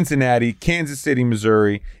 Cincinnati, Kansas City,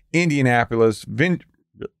 Missouri, Indianapolis, Virginia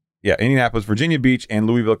Beach, and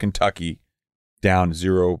Louisville, Kentucky, down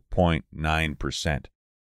 0.9%.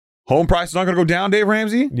 Home prices aren't going to go down, Dave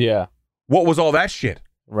Ramsey? Yeah. What was all that shit?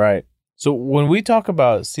 Right. So when we talk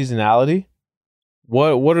about seasonality,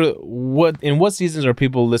 in what seasons are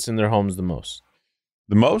people listing their homes the most?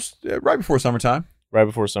 The most? Right before summertime. Right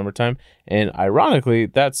before summertime. And ironically,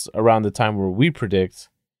 that's around the time where we predict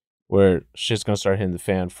where shit's gonna start hitting the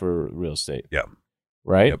fan for real estate. Yep.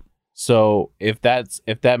 Right? Yep. So if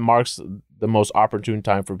that marks the most opportune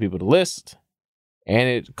time for people to list, and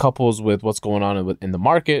it couples with what's going on in the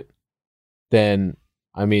market, then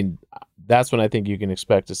I mean that's when I think you can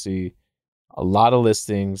expect to see a lot of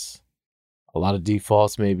listings, a lot of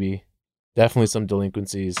defaults, maybe, definitely some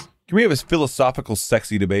delinquencies. Can we have a philosophical,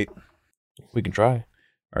 sexy debate? We can try.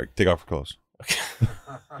 All right, take off your clothes.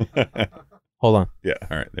 Hold on. Yeah,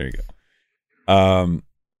 all right, there you go.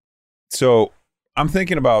 So I'm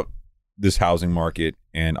thinking about this housing market,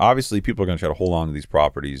 and obviously people are going to try to hold on to these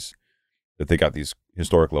properties that they got these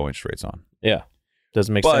historic low interest rates on. Yeah.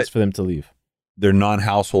 Doesn't make sense for them to leave. They're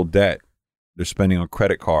non-household debt. They're spending on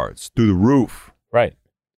credit cards through the roof. Right.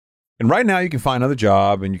 And right now you can find another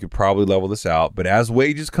job and you could probably level this out. But as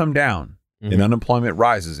wages come down and unemployment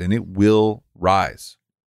rises, and it will rise,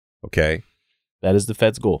 okay, That is the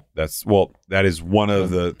Fed's goal. That is one of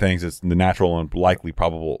the things that's the natural and likely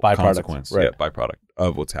probable consequence, right. byproduct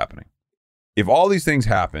of what's happening. If all these things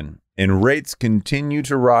happen and rates continue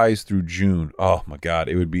to rise through June, oh my God,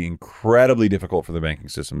 it would be incredibly difficult for the banking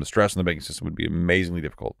system. The stress on the banking system would be amazingly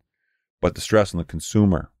difficult. But the stress on the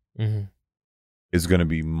consumer is going to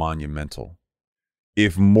be monumental.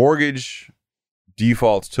 If mortgage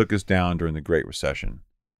defaults took us down during the Great Recession,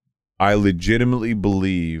 I legitimately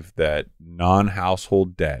believe that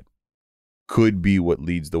non-household debt could be what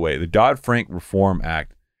leads the way. The Dodd-Frank Reform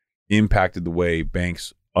Act impacted the way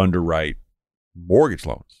banks underwrite mortgage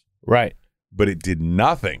loans. Right. But it did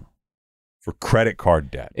nothing for credit card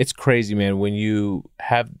debt. It's crazy, man. When you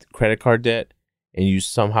have credit card debt and you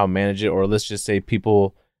somehow manage it, or let's just say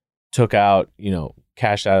people took out,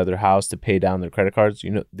 cash out of their house to pay down their credit cards,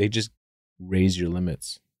 they just raise your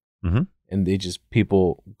limits. Mm-hmm. And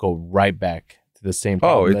people go right back to the same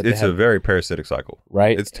problem. It's a very parasitic cycle.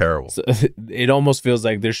 Right? It's terrible. So it almost feels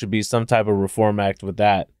like there should be some type of reform act with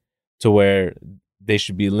that to where they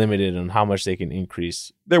should be limited on how much they can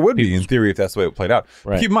increase. There would be, in theory, if that's the way it played out.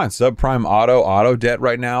 Right. Keep in mind, subprime auto debt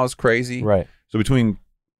right now is crazy. Right. So between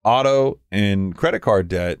auto and credit card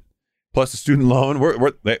debt, plus the student loan,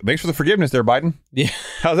 thanks for the forgiveness there, Biden. Yeah.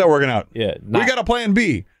 How's that working out? Yeah. We got a plan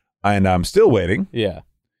B, and I'm still waiting. Yeah.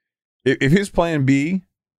 If his plan B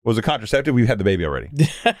was a contraceptive, we've had the baby already.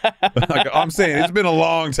 Like I'm saying, it's been a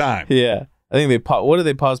long time. Yeah. I think what do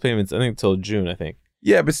they pause payments? I think until June, I think.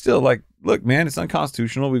 Yeah, but still, look, man, it's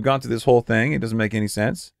unconstitutional. We've gone through this whole thing. It doesn't make any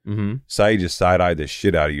sense. Mm-hmm. Saeed just side-eyed the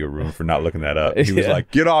shit out of your room for not looking that up. He was like,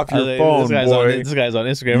 get off your phone, boy. This guy's on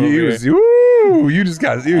Instagram You just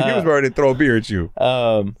got, he was ready to throw a beer at you.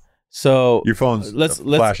 So your phone's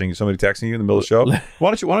flashing. Somebody texting you in the middle of the show. Why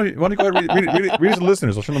don't you go ahead and read it to the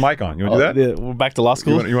listeners? We'll turn the mic on. You want to do that? Yeah, we're back to law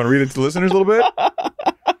school. You want to read it to the listeners a little bit?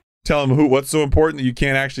 Tell them what's so important that you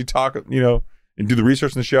can't actually talk, and do the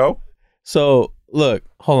research in the show. So look,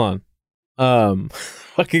 hold on.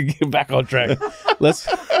 I can get back on track. Let's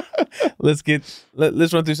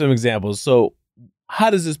run through some examples. So how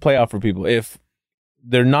does this play out for people if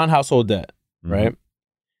their non-household debt, right,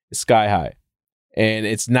 is sky high? And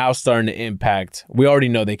it's now starting to impact. We already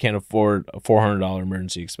know they can't afford a $400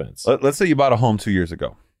 emergency expense. Let's say you bought a home 2 years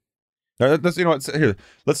ago. Let's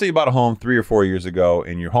say you bought a home 3 or 4 years ago,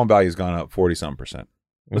 and your home value has gone up 40-something%.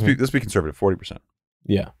 Let's be conservative, 40%.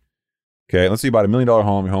 Yeah. Okay. Let's say you bought $1 million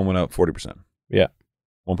home. Your home went up 40%. Yeah.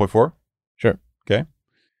 1.4. Sure. Okay.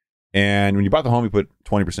 And when you bought the home, you put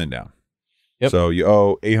 20% down. Yep. So you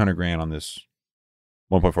owe $800,000 on this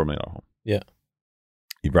 $1.4 million home. Yeah.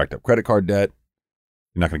 You've racked up credit card debt.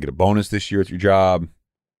 You're not going to get a bonus this year at your job.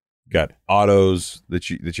 You got autos that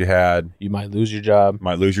you had. You might lose your job.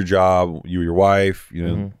 You or your wife.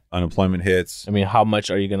 Unemployment hits. I mean, how much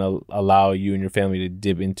are you going to allow you and your family to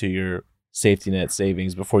dip into your safety net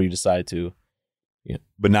savings before you decide to? Yeah.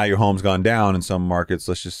 But now your home's gone down in some markets.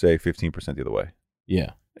 Let's just say 15% the other way.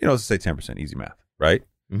 Yeah. Let's say 10%. Easy math, right?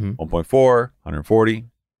 Mm-hmm. 1.4, 140,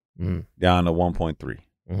 down to 1.3.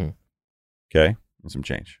 Mm-hmm. Okay, and some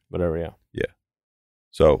change. Whatever. Yeah. Yeah.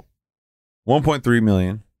 So 1.3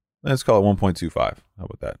 million. Let's call it 1.25. How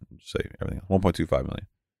about that? Just say everything else. 1.25 million.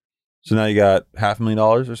 So now you got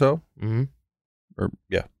 $500,000 or so. Mm-hmm. Or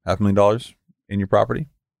yeah, $500,000 in your property,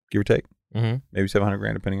 give or take. Mm-hmm. Maybe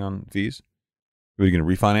 $700,000 depending on fees. Are you going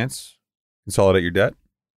to refinance, consolidate your debt?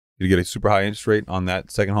 You get a super high interest rate on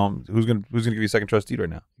that second home. Who's going to give you a second trust deed right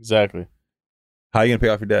now? Exactly. How are you going to pay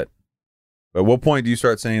off your debt? At what point do you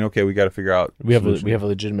start saying, okay, we got to figure out we have a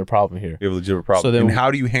legitimate problem here. We have a legitimate problem. So then, and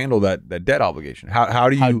how do you handle that debt obligation? How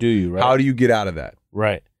do you get out of that?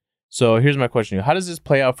 Right. So here's my question: how does this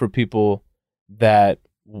play out for people that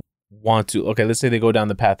want to? Okay, let's say they go down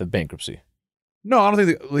the path of bankruptcy. No, I don't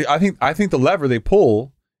think. I think the lever they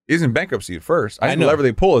pull isn't bankruptcy at first. I think the lever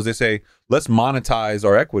they pull is they say, let's monetize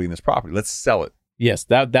our equity in this property. Let's sell it. Yes,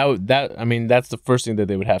 that I mean, that's the first thing that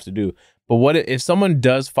they would have to do. But what if someone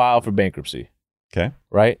does file for bankruptcy? Okay.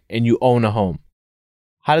 Right? And you own a home.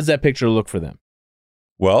 How does that picture look for them?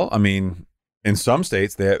 Well, I mean, in some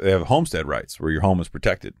states, they have homestead rights where your home is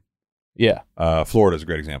protected. Yeah. Florida is a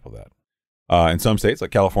great example of that. In some states,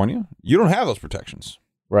 like California, you don't have those protections.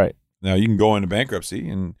 Right. Now, you can go into bankruptcy,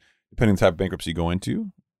 and depending on the type of bankruptcy you go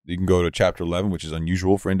into, you can go to Chapter 11, which is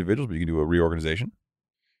unusual for individuals, but you can do a reorganization.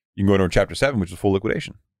 You can go to Chapter 7, which is full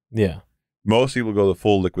liquidation. Yeah. Most people go the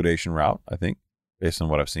full liquidation route, I think, based on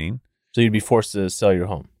what I've seen. So you'd be forced to sell your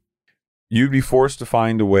home. You'd be forced to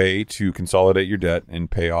find a way to consolidate your debt and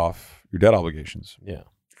pay off your debt obligations. Yeah.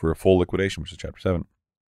 For a full liquidation, which is Chapter 7.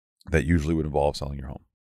 That usually would involve selling your home.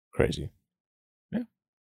 Crazy. Yeah.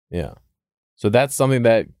 Yeah. So that's something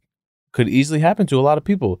that could easily happen to a lot of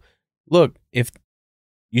people. Look, if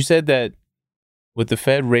you said that with the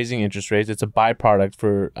Fed raising interest rates, it's a byproduct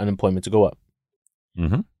for unemployment to go up.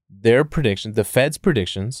 Mm-hmm. Their prediction, the Fed's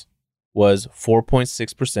predictions, was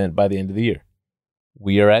 4.6% by the end of the year.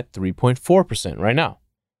 We are at 3.4% right now.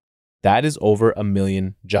 That is over 1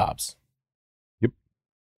 million jobs. Yep.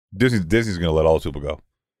 Disney's going to let all those people go.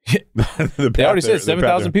 They already said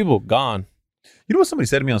 7,000 people gone. You know what somebody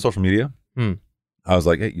said to me on social media? I was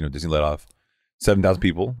like, hey, Disney let off 7,000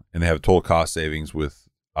 people, and they have total cost savings with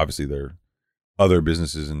obviously their other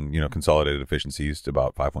businesses and consolidated efficiencies to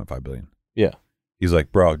about $5.5 billion. Yeah. He's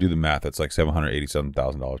like, bro, do the math. That's like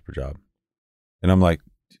 $787,000 per job. And I'm like,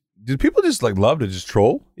 did people just like love to just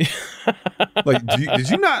troll? Like, did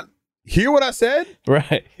you not hear what I said?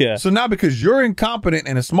 Right. Yeah. So now because you're incompetent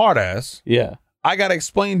and a smartass, yeah, I got to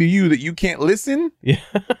explain to you that you can't listen. Yeah.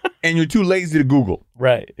 And you're too lazy to Google.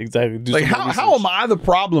 Right. Exactly. Like, how am I the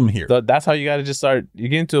problem here? That's how you got to just start. You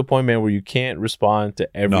get into a point, man, where you can't respond to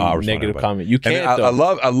every negative comment. You can't. I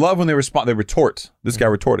love when they respond. They retort. This guy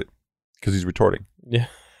retorted because he's retorting. Yeah.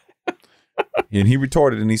 And he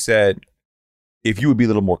retorted and he said, if you would be a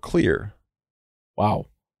little more clear. Wow.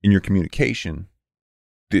 In your communication,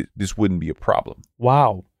 this wouldn't be a problem.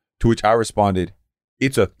 Wow. To which I responded,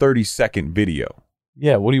 it's a 30-second video.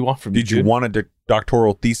 Yeah. What do you want from me? Did you want a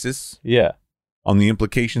doctoral thesis? Yeah. On the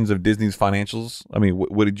implications of Disney's financials? I mean,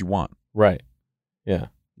 what did you want? Right. Yeah.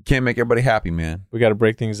 You can't make everybody happy, man. We got to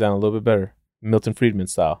break things down a little bit better. Milton Friedman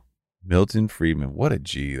style. Milton Friedman. What a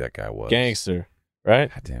G that guy was. Gangster.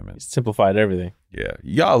 Right? God damn it. He simplified everything. Yeah.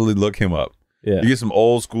 Y'all look him up. Yeah. You get some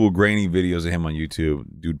old school grainy videos of him on YouTube.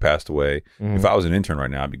 Dude passed away. Mm-hmm. If I was an intern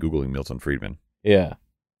right now, I'd be Googling Milton Friedman. Yeah.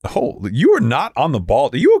 Oh, you are not on the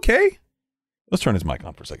ball. Are you okay? Let's turn his mic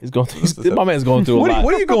on for a second. He's going through, my man's going through a lot.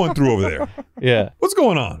 What are you going through over there? Yeah. What's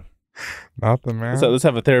going on? Nothing, man. Let's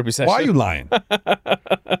have a therapy session. Why are you lying?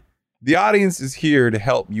 The audience is here to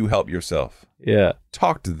help you help yourself. Yeah.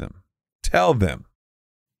 Talk to them. Tell them.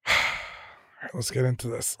 Let's get into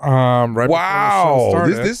this. Right. Wow,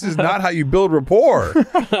 this is not how you build rapport.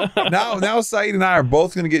 now, Saeed and I are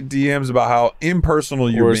both going to get DMs about how impersonal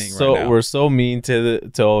you're being right now. We're so mean to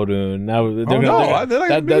Odun. Now,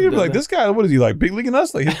 like this guy. What is he like? Big leaguing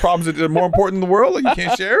us? Like his problems are more important in the world. Like you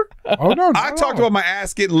can't share. Oh no! I talked about my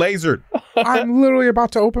ass getting lasered. I'm literally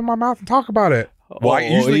about to open my mouth and talk about it. Well, I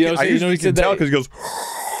usually can tell because he goes.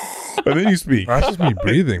 And then you speak. That's just me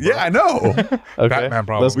breathing, bro. Yeah, I know. Okay. Batman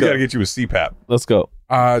problem. We got to get you a CPAP. Let's go.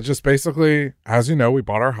 Just basically, as you know, we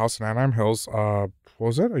bought our house in Anaheim Hills. What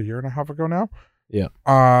was it? 1.5 years ago now? Yeah.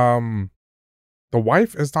 The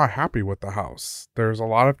wife is not happy with the house. There's a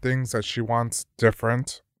lot of things that she wants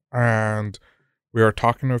different. And we are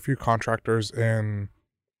talking to a few contractors in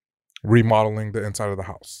remodeling the inside of the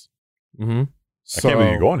house. Mm-hmm. I can't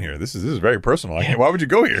believe you're going here. This is very personal. Why would you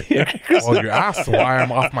go here? Well, you asked why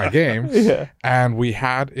I'm off my game. Yeah. And we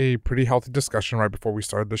had a pretty healthy discussion right before we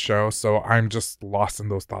started the show. So I'm just lost in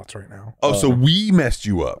those thoughts right now. Oh, so we messed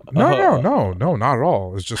you up. No, not at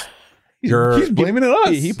all. It's just he's blaming it on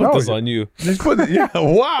us. He put this on you.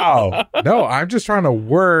 Wow. No, I'm just trying to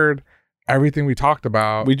word everything we talked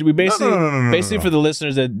about. We basically for the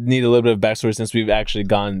listeners that need a little bit of backstory since we've actually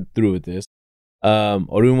gone through with this.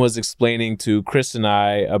 Arun was explaining to Chris and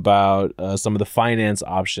I about some of the finance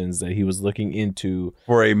options that he was looking into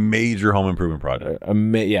for a major home improvement project.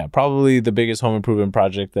 Probably the biggest home improvement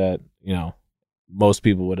project that most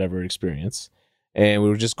people would ever experience. And we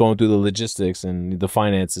were just going through the logistics and the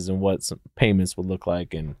finances and what some payments would look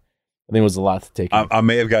like, and I think it was a lot to take in. I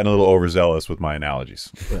may have gotten a little overzealous with my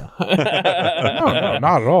analogies. Yeah. No,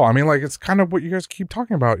 not at all. I mean, like it's kind of what you guys keep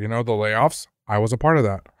talking about. The layoffs. I was a part of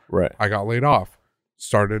that. Right. I got laid off,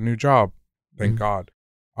 started a new job. Thank God.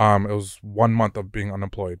 It was 1 month of being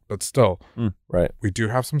unemployed, but still, right. We do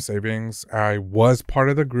have some savings. I was part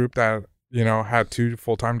of the group that, had 2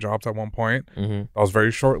 full-time jobs at one point. Mm-hmm. That was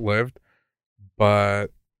very short-lived, but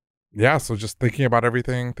yeah. So just thinking about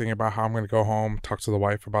everything, thinking about how I'm going to go home, talk to the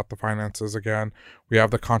wife about the finances again. We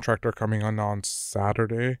have the contractor coming on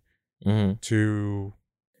Saturday to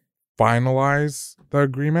finalize the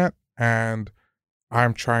agreement, and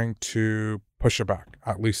I'm trying to push it back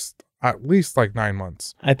at least like 9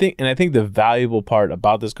 months. I think the valuable part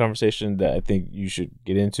about this conversation that I think you should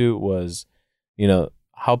get into was,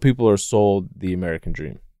 how people are sold the American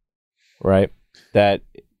dream, right? That,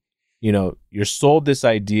 you're sold this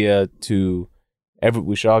idea to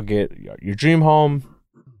we should all get your dream home,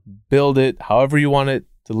 build it however you want it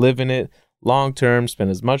to live in it long term, spend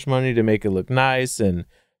as much money to make it look nice and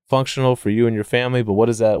functional for you and your family. But what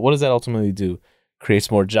does that ultimately do?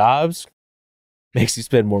 Creates more jobs, makes you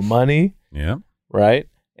spend more money. Yeah. Right.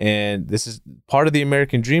 And this is part of the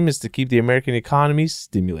American dream, is to keep the American economy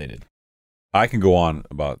stimulated. I can go on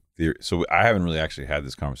about theory. So I haven't really actually had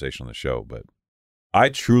this conversation on the show, but I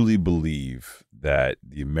truly believe that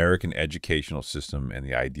the American educational system and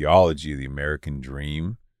the ideology of the American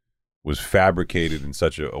dream was fabricated in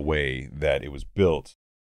such a way that it was built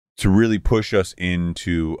to really push us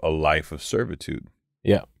into a life of servitude.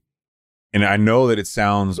 Yeah. And I know that it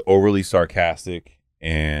sounds overly sarcastic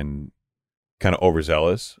and kind of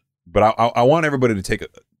overzealous, but I want everybody to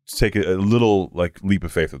take a little like leap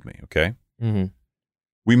of faith with me, okay? Mm-hmm.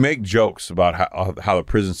 We make jokes about how the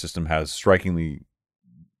prison system has strikingly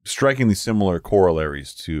similar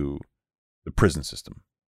corollaries to the prison system,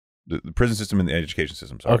 the prison system and the education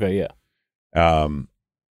system. Sorry. Okay, yeah.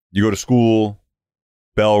 You go to school,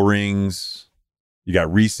 bell rings, you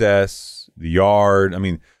got recess, the yard. I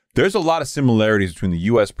mean, there's a lot of similarities between the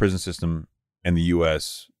U.S. prison system and the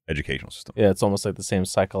U.S. educational system. Yeah, it's almost like the same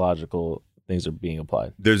psychological things are being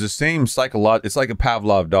applied. There's the same psychological. It's like a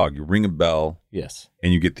Pavlov dog. You ring a bell, yes,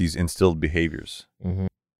 and you get these instilled behaviors, mm-hmm.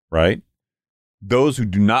 right? Those who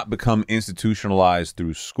do not become institutionalized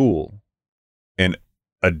through school and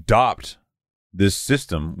adopt this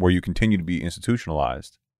system where you continue to be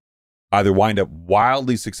institutionalized either wind up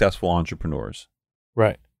wildly successful entrepreneurs,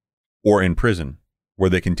 right, or in prison where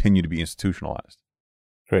they continue to be institutionalized.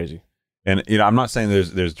 Crazy. And I'm not saying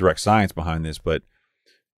there's direct science behind this, but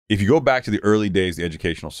if you go back to the early days of the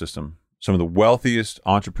educational system, some of the wealthiest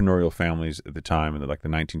entrepreneurial families at the time in the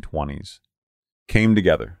 1920s came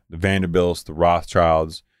together, the Vanderbilts, the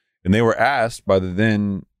Rothschilds, and they were asked by the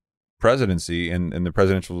then presidency and the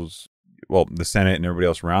presidentials, well, the Senate and everybody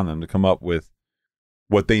else around them, to come up with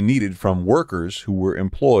what they needed from workers who were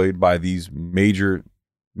employed by these major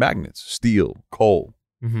magnates, steel, coal,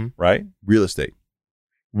 mm-hmm. right? Real estate.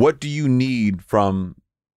 What do you need from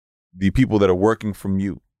the people that are working from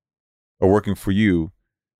you or working for you?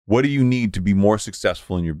 What do you need to be more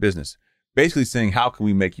successful in your business? Basically saying, how can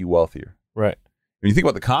we make you wealthier? Right. When you think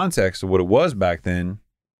about the context of what it was back then,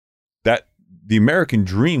 that the American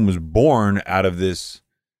dream was born out of this,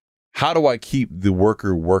 how do I keep the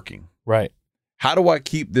worker working? Right. How do I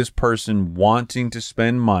keep this person wanting to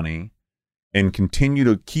spend money and continue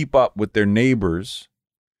to keep up with their neighbors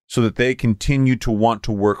so that they continue to want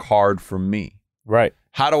to work hard for me? Right.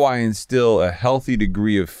 How do I instill a healthy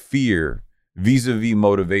degree of fear vis-a-vis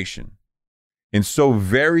motivation? And so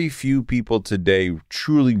very few people today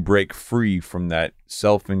truly break free from that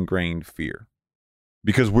self-ingrained fear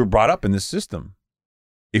because we're brought up in this system.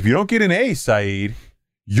 If you don't get an A, Saeed,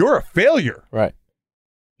 you're a failure. Right.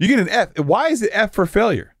 You get an F. Why is it F for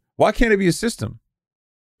failure? Why can't it be a system?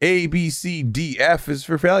 A, B, C, D, F is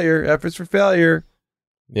for failure. F is for failure.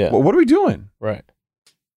 Yeah. Well, what are we doing? Right.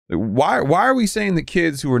 Why are we saying that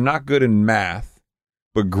kids who are not good in math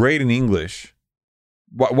but great in English,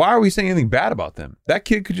 why are we saying anything bad about them? That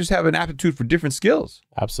kid could just have an aptitude for different skills.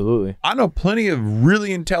 Absolutely. I know plenty of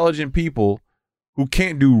really intelligent people who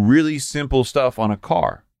can't do really simple stuff on a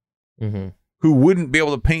car, mm-hmm. who wouldn't be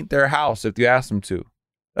able to paint their house if you asked them to.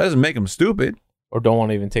 That doesn't make them stupid. Or don't want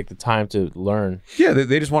to even take the time to learn. Yeah,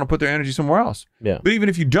 they just want to put their energy somewhere else. Yeah. But even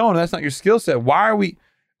if you don't, that's not your skill set. Why are we...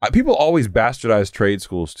 People always bastardize trade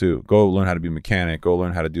schools too. Go learn how to be a mechanic. Go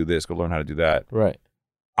learn how to do this. Go learn how to do that. Right.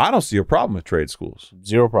 I don't see a problem with trade schools.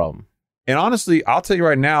 Zero problem. And honestly, I'll tell you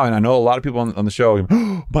right now, and I know a lot of people on the show,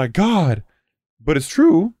 oh my God, but it's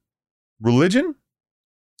true. Religion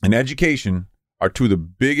and education are two of the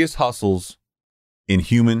biggest hustles in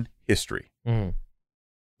human history. Mm-hmm.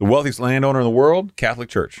 The wealthiest landowner in the world, Catholic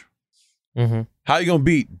Church. Mm-hmm. How are you going to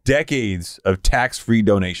beat decades of tax-free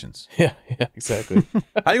donations? Yeah, exactly. How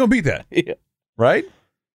are you going to beat that? Yeah. Right?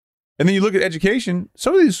 And then you look at education.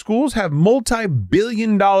 Some of these schools have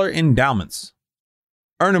multi-billion-dollar endowments,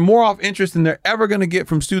 earning more off interest than they're ever going to get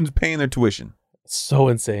from students paying their tuition. So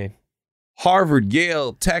insane. Harvard,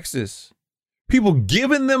 Yale, Texas. People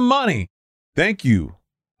giving them money. Thank you.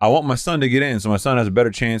 I want my son to get in so my son has a better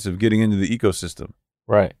chance of getting into the ecosystem.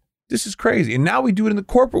 Right. This is crazy. And now we do it in the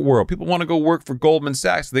corporate world. People want to go work for Goldman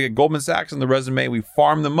Sachs. They get Goldman Sachs on the resume. We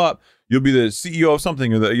farm them up. You'll be the CEO of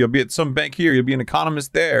something, or you'll be at some bank here. You'll be an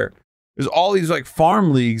economist there. There's all these like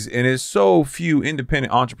farm leagues, and there's so few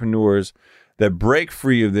independent entrepreneurs that break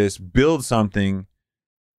free of this, build something,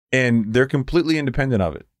 and they're completely independent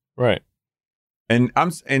of it. Right. And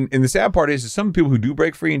the sad part is some people who do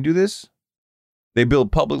break free and do this, they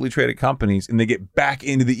build publicly traded companies and they get back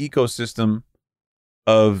into the ecosystem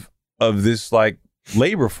of this like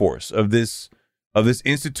labor force, of this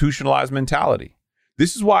institutionalized mentality.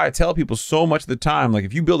 This is why I tell people so much of the time, like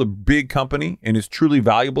if you build a big company and it's truly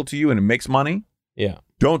valuable to you and it makes money, yeah,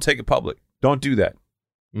 don't take it public. Don't do that.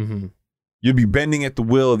 Mm-hmm. You'd be bending at the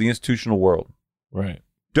will of the institutional world. Right.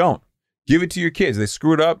 Don't. Give it to your kids. They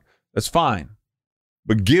screw it up, that's fine.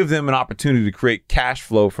 But give them an opportunity to create cash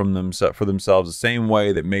flow for themselves the same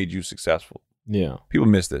way that made you successful. Yeah. People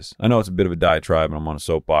miss this. I know it's a bit of a diatribe and I'm on a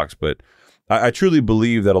soapbox, but I truly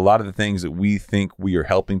believe that a lot of the things that we think we are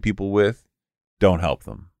helping people with don't help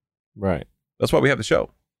them. Right. That's why we have the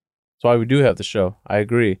show. That's why we do have the show. I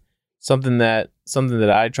agree. Something that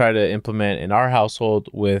I try to implement in our household,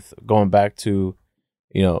 with going back to,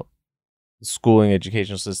 the schooling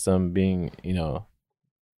educational system being,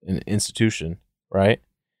 an institution, right?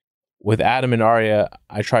 With Adam and Arya,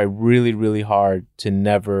 I try really, really hard to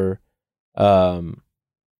never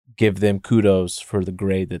give them kudos for the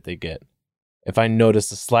grade that they get. If I notice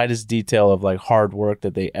the slightest detail of like hard work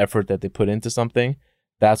effort that they put into something,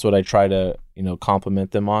 that's what I try to,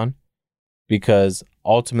 compliment them on. Because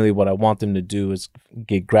ultimately what I want them to do is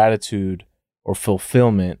get gratitude or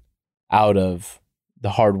fulfillment out of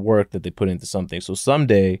the hard work that they put into something. So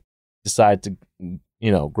someday decide to,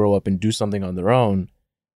 grow up and do something on their own,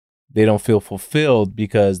 they don't feel fulfilled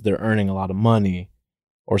because they're earning a lot of money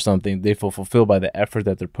or something. They feel fulfilled by the effort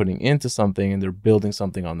that they're putting into something, and they're building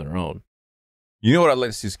something on their own. You know what I'd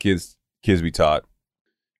like to see kids be taught?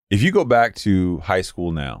 If you go back to high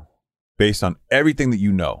school now, based on everything that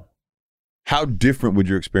you know, how different would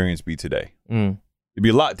your experience be today? It'd be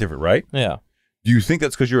a lot different, right? Yeah. Do you think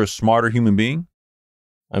that's because you're a smarter human being?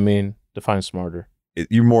 I mean, define smarter.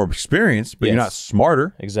 You're more experienced, but Yes. you're not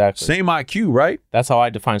smarter. Exactly. Same IQ, right? That's how I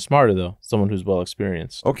define smarter, though. Someone who's well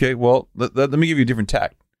experienced. Okay, well, let me give you a different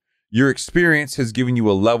tack. Your experience has given you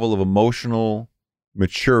a level of emotional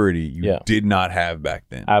maturity you did not have back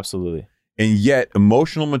then. Absolutely. And yet,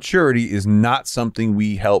 emotional maturity is not something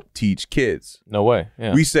we help teach kids. No way.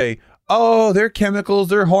 Yeah. We say, oh, they're chemicals,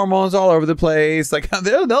 they're hormones all over the place. Like,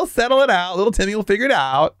 they'll settle it out. Little Timmy will figure it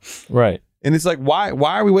out. Right. And it's like, why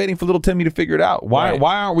are we waiting for little Timmy to figure it out? Why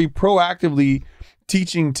aren't we proactively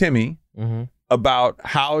teaching Timmy about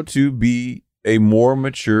how to be a more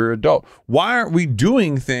mature adult? Why aren't we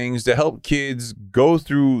doing things to help kids go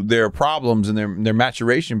through their problems and their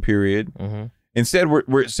maturation period? Instead,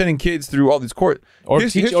 we're sending kids through all these or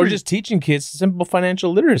just teaching kids simple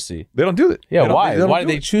financial literacy. They don't do it. Yeah, why? Why do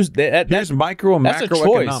they choose that? There's micro and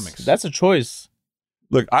macroeconomics. That's a choice.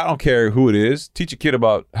 Look, I don't care who it is. Teach a kid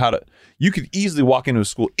about how to. You could easily walk into a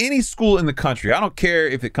school, any school in the country. I don't care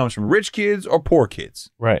if it comes from rich kids or poor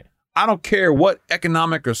kids. Right. I don't care what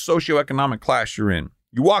economic or socioeconomic class you're in.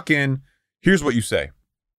 You walk in, here's what you say.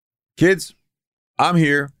 Kids, I'm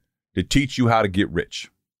here to teach you how to get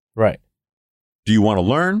rich. Right. Do you want to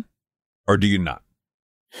learn or do you not?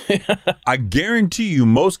 I guarantee you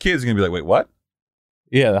most kids are going to be like, wait, what?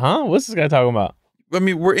 Yeah, huh? What's this guy talking about? I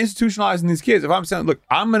mean, we're institutionalizing these kids. If I'm saying, look,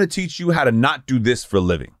 I'm going to teach you how to not do this for a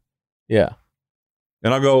living. Yeah.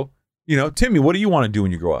 And I'll go, Timmy, what do you want to do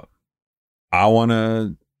when you grow up? I want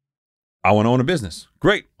to own a business.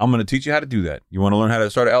 Great. I'm going to teach you how to do that. You want to learn how to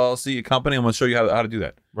start an LLC, a company? I'm going to show you how to do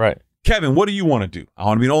that. Right. Kevin, what do you want to do? I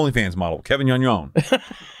want to be an OnlyFans model. Kevin, you're on your own.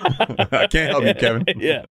 I can't help you, Kevin.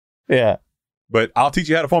 Yeah. Yeah. But I'll teach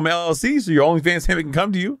you how to form an LLC so your OnlyFans family can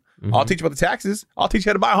come to you. I'll teach you about the taxes. I'll teach you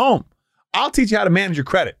how to buy a home. I'll teach you how to manage your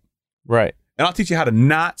credit. Right. And I'll teach you how to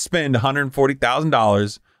not spend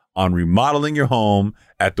 $140,000 on remodeling your home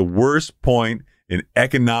at the worst point in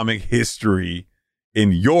economic history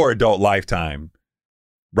in your adult lifetime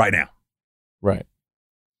right now. Right.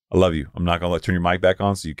 I love you. I'm not going to turn your mic back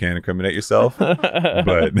on so you can't incriminate yourself.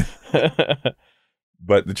 but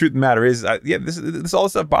the truth of the matter is, this all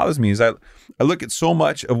this stuff bothers me. Is I look at so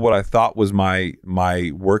much of what I thought was my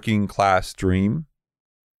working class dream.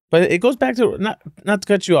 But it goes back to not to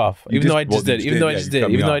cut you off, even though I just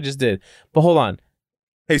did. But hold on.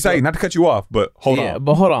 Hey, Saeed, not to cut you off, but hold on. Yeah,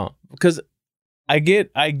 but hold on, because I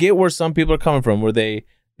get where some people are coming from, where they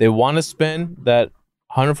want to spend that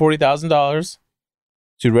 $140,000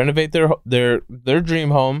 to renovate their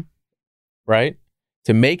dream home, right?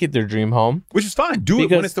 To make it their dream home, which is fine. Do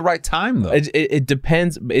it when it's the right time, though. It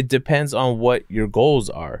depends. It depends on what your goals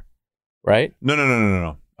are, right?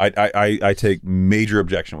 No. I take major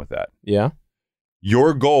objection with that. Yeah.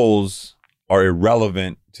 Your goals are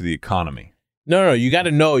irrelevant to the economy. No, you got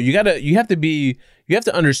to know. You have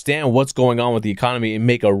to understand what's going on with the economy and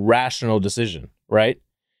make a rational decision, right?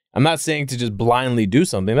 I'm not saying to just blindly do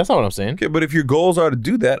something. That's not what I'm saying. Okay, but if your goals are to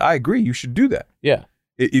do that, I agree. You should do that. Yeah.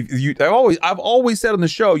 I've always said on the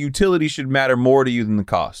show, utility should matter more to you than the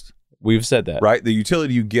cost. We've said that. Right? The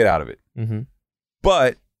utility you get out of it. Mm-hmm.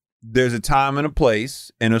 But there's a time and a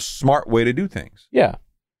place and a smart way to do things. Yeah.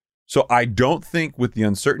 So I don't think with the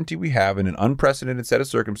uncertainty we have in an unprecedented set of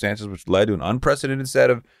circumstances, which led to an unprecedented set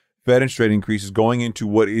of Fed interest rate increases going into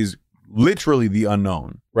what is literally the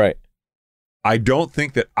unknown. Right. I don't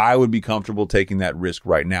think that I would be comfortable taking that risk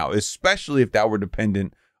right now, especially if that were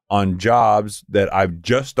dependent on jobs that I've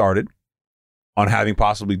just started, on having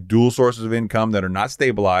possibly dual sources of income that are not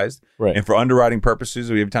stabilized. Right. And for underwriting purposes,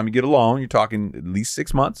 every time you get a loan, you're talking at least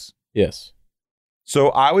 6 months. Yes. So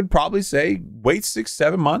I would probably say wait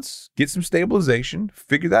 6-7 months, get some stabilization,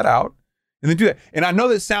 figure that out, and then do that. And I know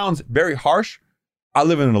that sounds very harsh. I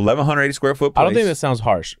live in an 1,180 square foot place. I don't think that sounds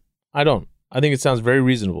harsh. I don't. I think it sounds very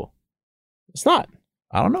reasonable. It's not.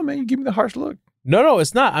 I don't know, man. You give me the harsh look. No,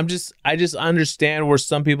 it's not. I just understand where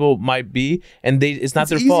some people might be, and it's not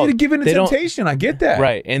their fault. It's easy to give in to temptation. I get that.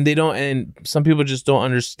 Right. And some people just don't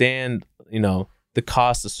understand, the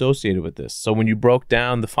cost associated with this. So when you broke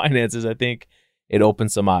down the finances, I think it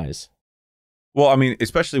opened some eyes. Well, I mean,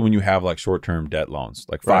 especially when you have like short-term debt loans,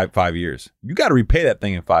 like five years, you got to repay that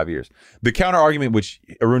thing in 5 years. The counter argument, which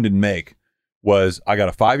Arun didn't make, was I got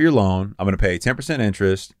a 5-year loan. I'm going to pay 10%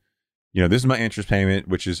 interest. This is my interest payment,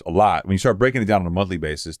 which is a lot. When you start breaking it down on a monthly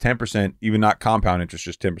basis, 10%, even not compound interest,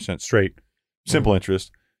 just 10% straight, simple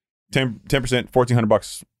interest, 10%,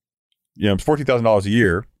 $1,400, it's $14,000 a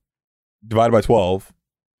year divided by 12.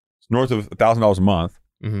 It's north of $1,000 a month.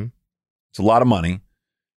 Mm-hmm. It's a lot of money.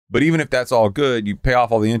 But even if that's all good, you pay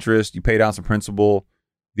off all the interest, you pay down some principal. At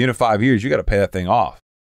the end of 5 years, you got to pay that thing off,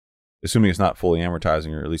 assuming it's not fully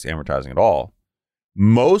amortizing or at least amortizing at all.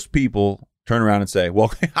 Most people turn around and say,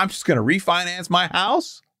 well, I'm just going to refinance my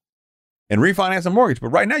house and refinance a mortgage. But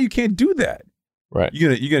right now, you can't do that. Right.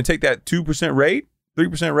 You're gonna take that 2% rate,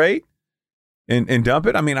 3% rate and dump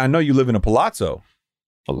it? I mean, I know you live in a palazzo.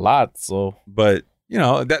 Palazzo. But,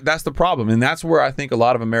 that's the problem. And that's where I think a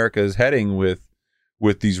lot of America is heading with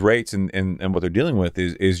these rates and what they're dealing with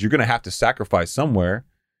is you're going to have to sacrifice somewhere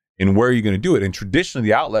in where you're going to do it. And traditionally,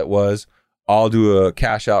 the outlet was, I'll do a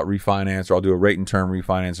cash out refinance or I'll do a rate and term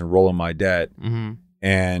refinance and roll in my debt. Mm-hmm.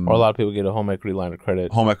 And or a lot of people get a home equity line of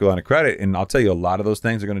credit. And I'll tell you, a lot of those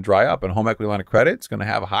things are going to dry up. And home equity line of credit is going to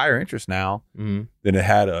have a higher interest now than it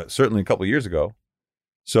had certainly a couple of years ago.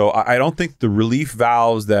 So I don't think the relief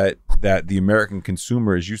valves that the American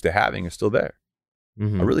consumer is used to having is still there.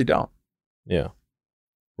 Mm-hmm. I really don't. Yeah.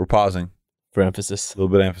 We're pausing. For emphasis. A little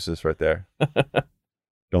bit of emphasis right there.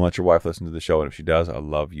 Don't let your wife listen to the show. And if she does, I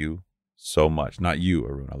love you so much. Not you,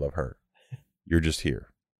 Arun. I love her. You're just here.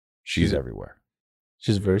 She's everywhere.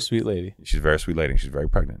 She's a very sweet lady. She's a very sweet lady. She's very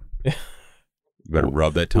pregnant. You better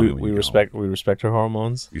rub that tummy. We respect her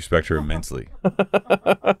hormones. You respect her immensely.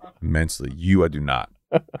 Immensely. You, I do not.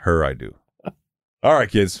 Her, I do. All right,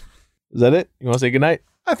 kids. Is that it? You want to say goodnight?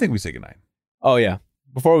 I think we say goodnight. Oh yeah.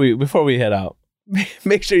 Before we head out,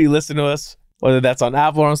 make sure you listen to us, whether that's on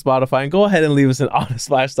Apple or on Spotify, and go ahead and leave us an honest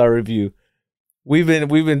 5-star review. We've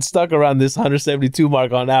been stuck around this 172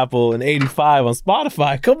 mark on Apple and 85 on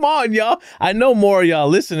Spotify. Come on, y'all. I know more of y'all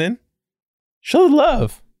listening. Show the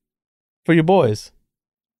love for your boys.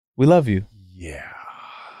 We love you. Yeah.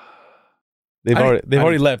 They've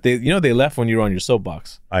already left. They left when you were on your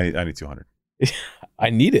soapbox. I need 200. I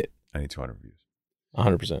need it. I need 200 reviews.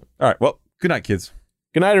 100%. All right. Well, good night, kids.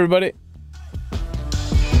 Good night, everybody.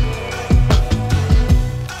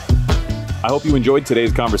 I hope you enjoyed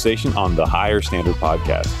today's conversation on the Higher Standard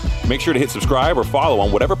Podcast. Make sure to hit subscribe or follow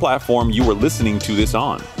on whatever platform you are listening to this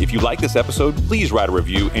on. If you like this episode, please write a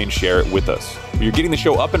review and share it with us. You're getting the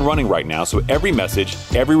show up and running right now, so every message,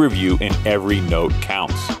 every review, and every note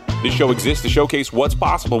counts. This show exists to showcase what's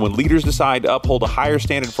possible when leaders decide to uphold a higher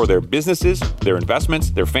standard for their businesses, their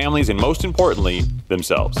investments, their families, and most importantly,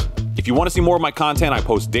 themselves. If you want to see more of my content, I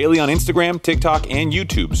post daily on Instagram, TikTok, and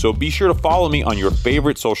YouTube, so be sure to follow me on your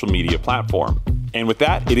favorite social media platform. And with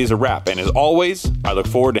that, it is a wrap. And as always, I look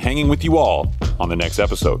forward to hanging with you all on the next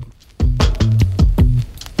episode.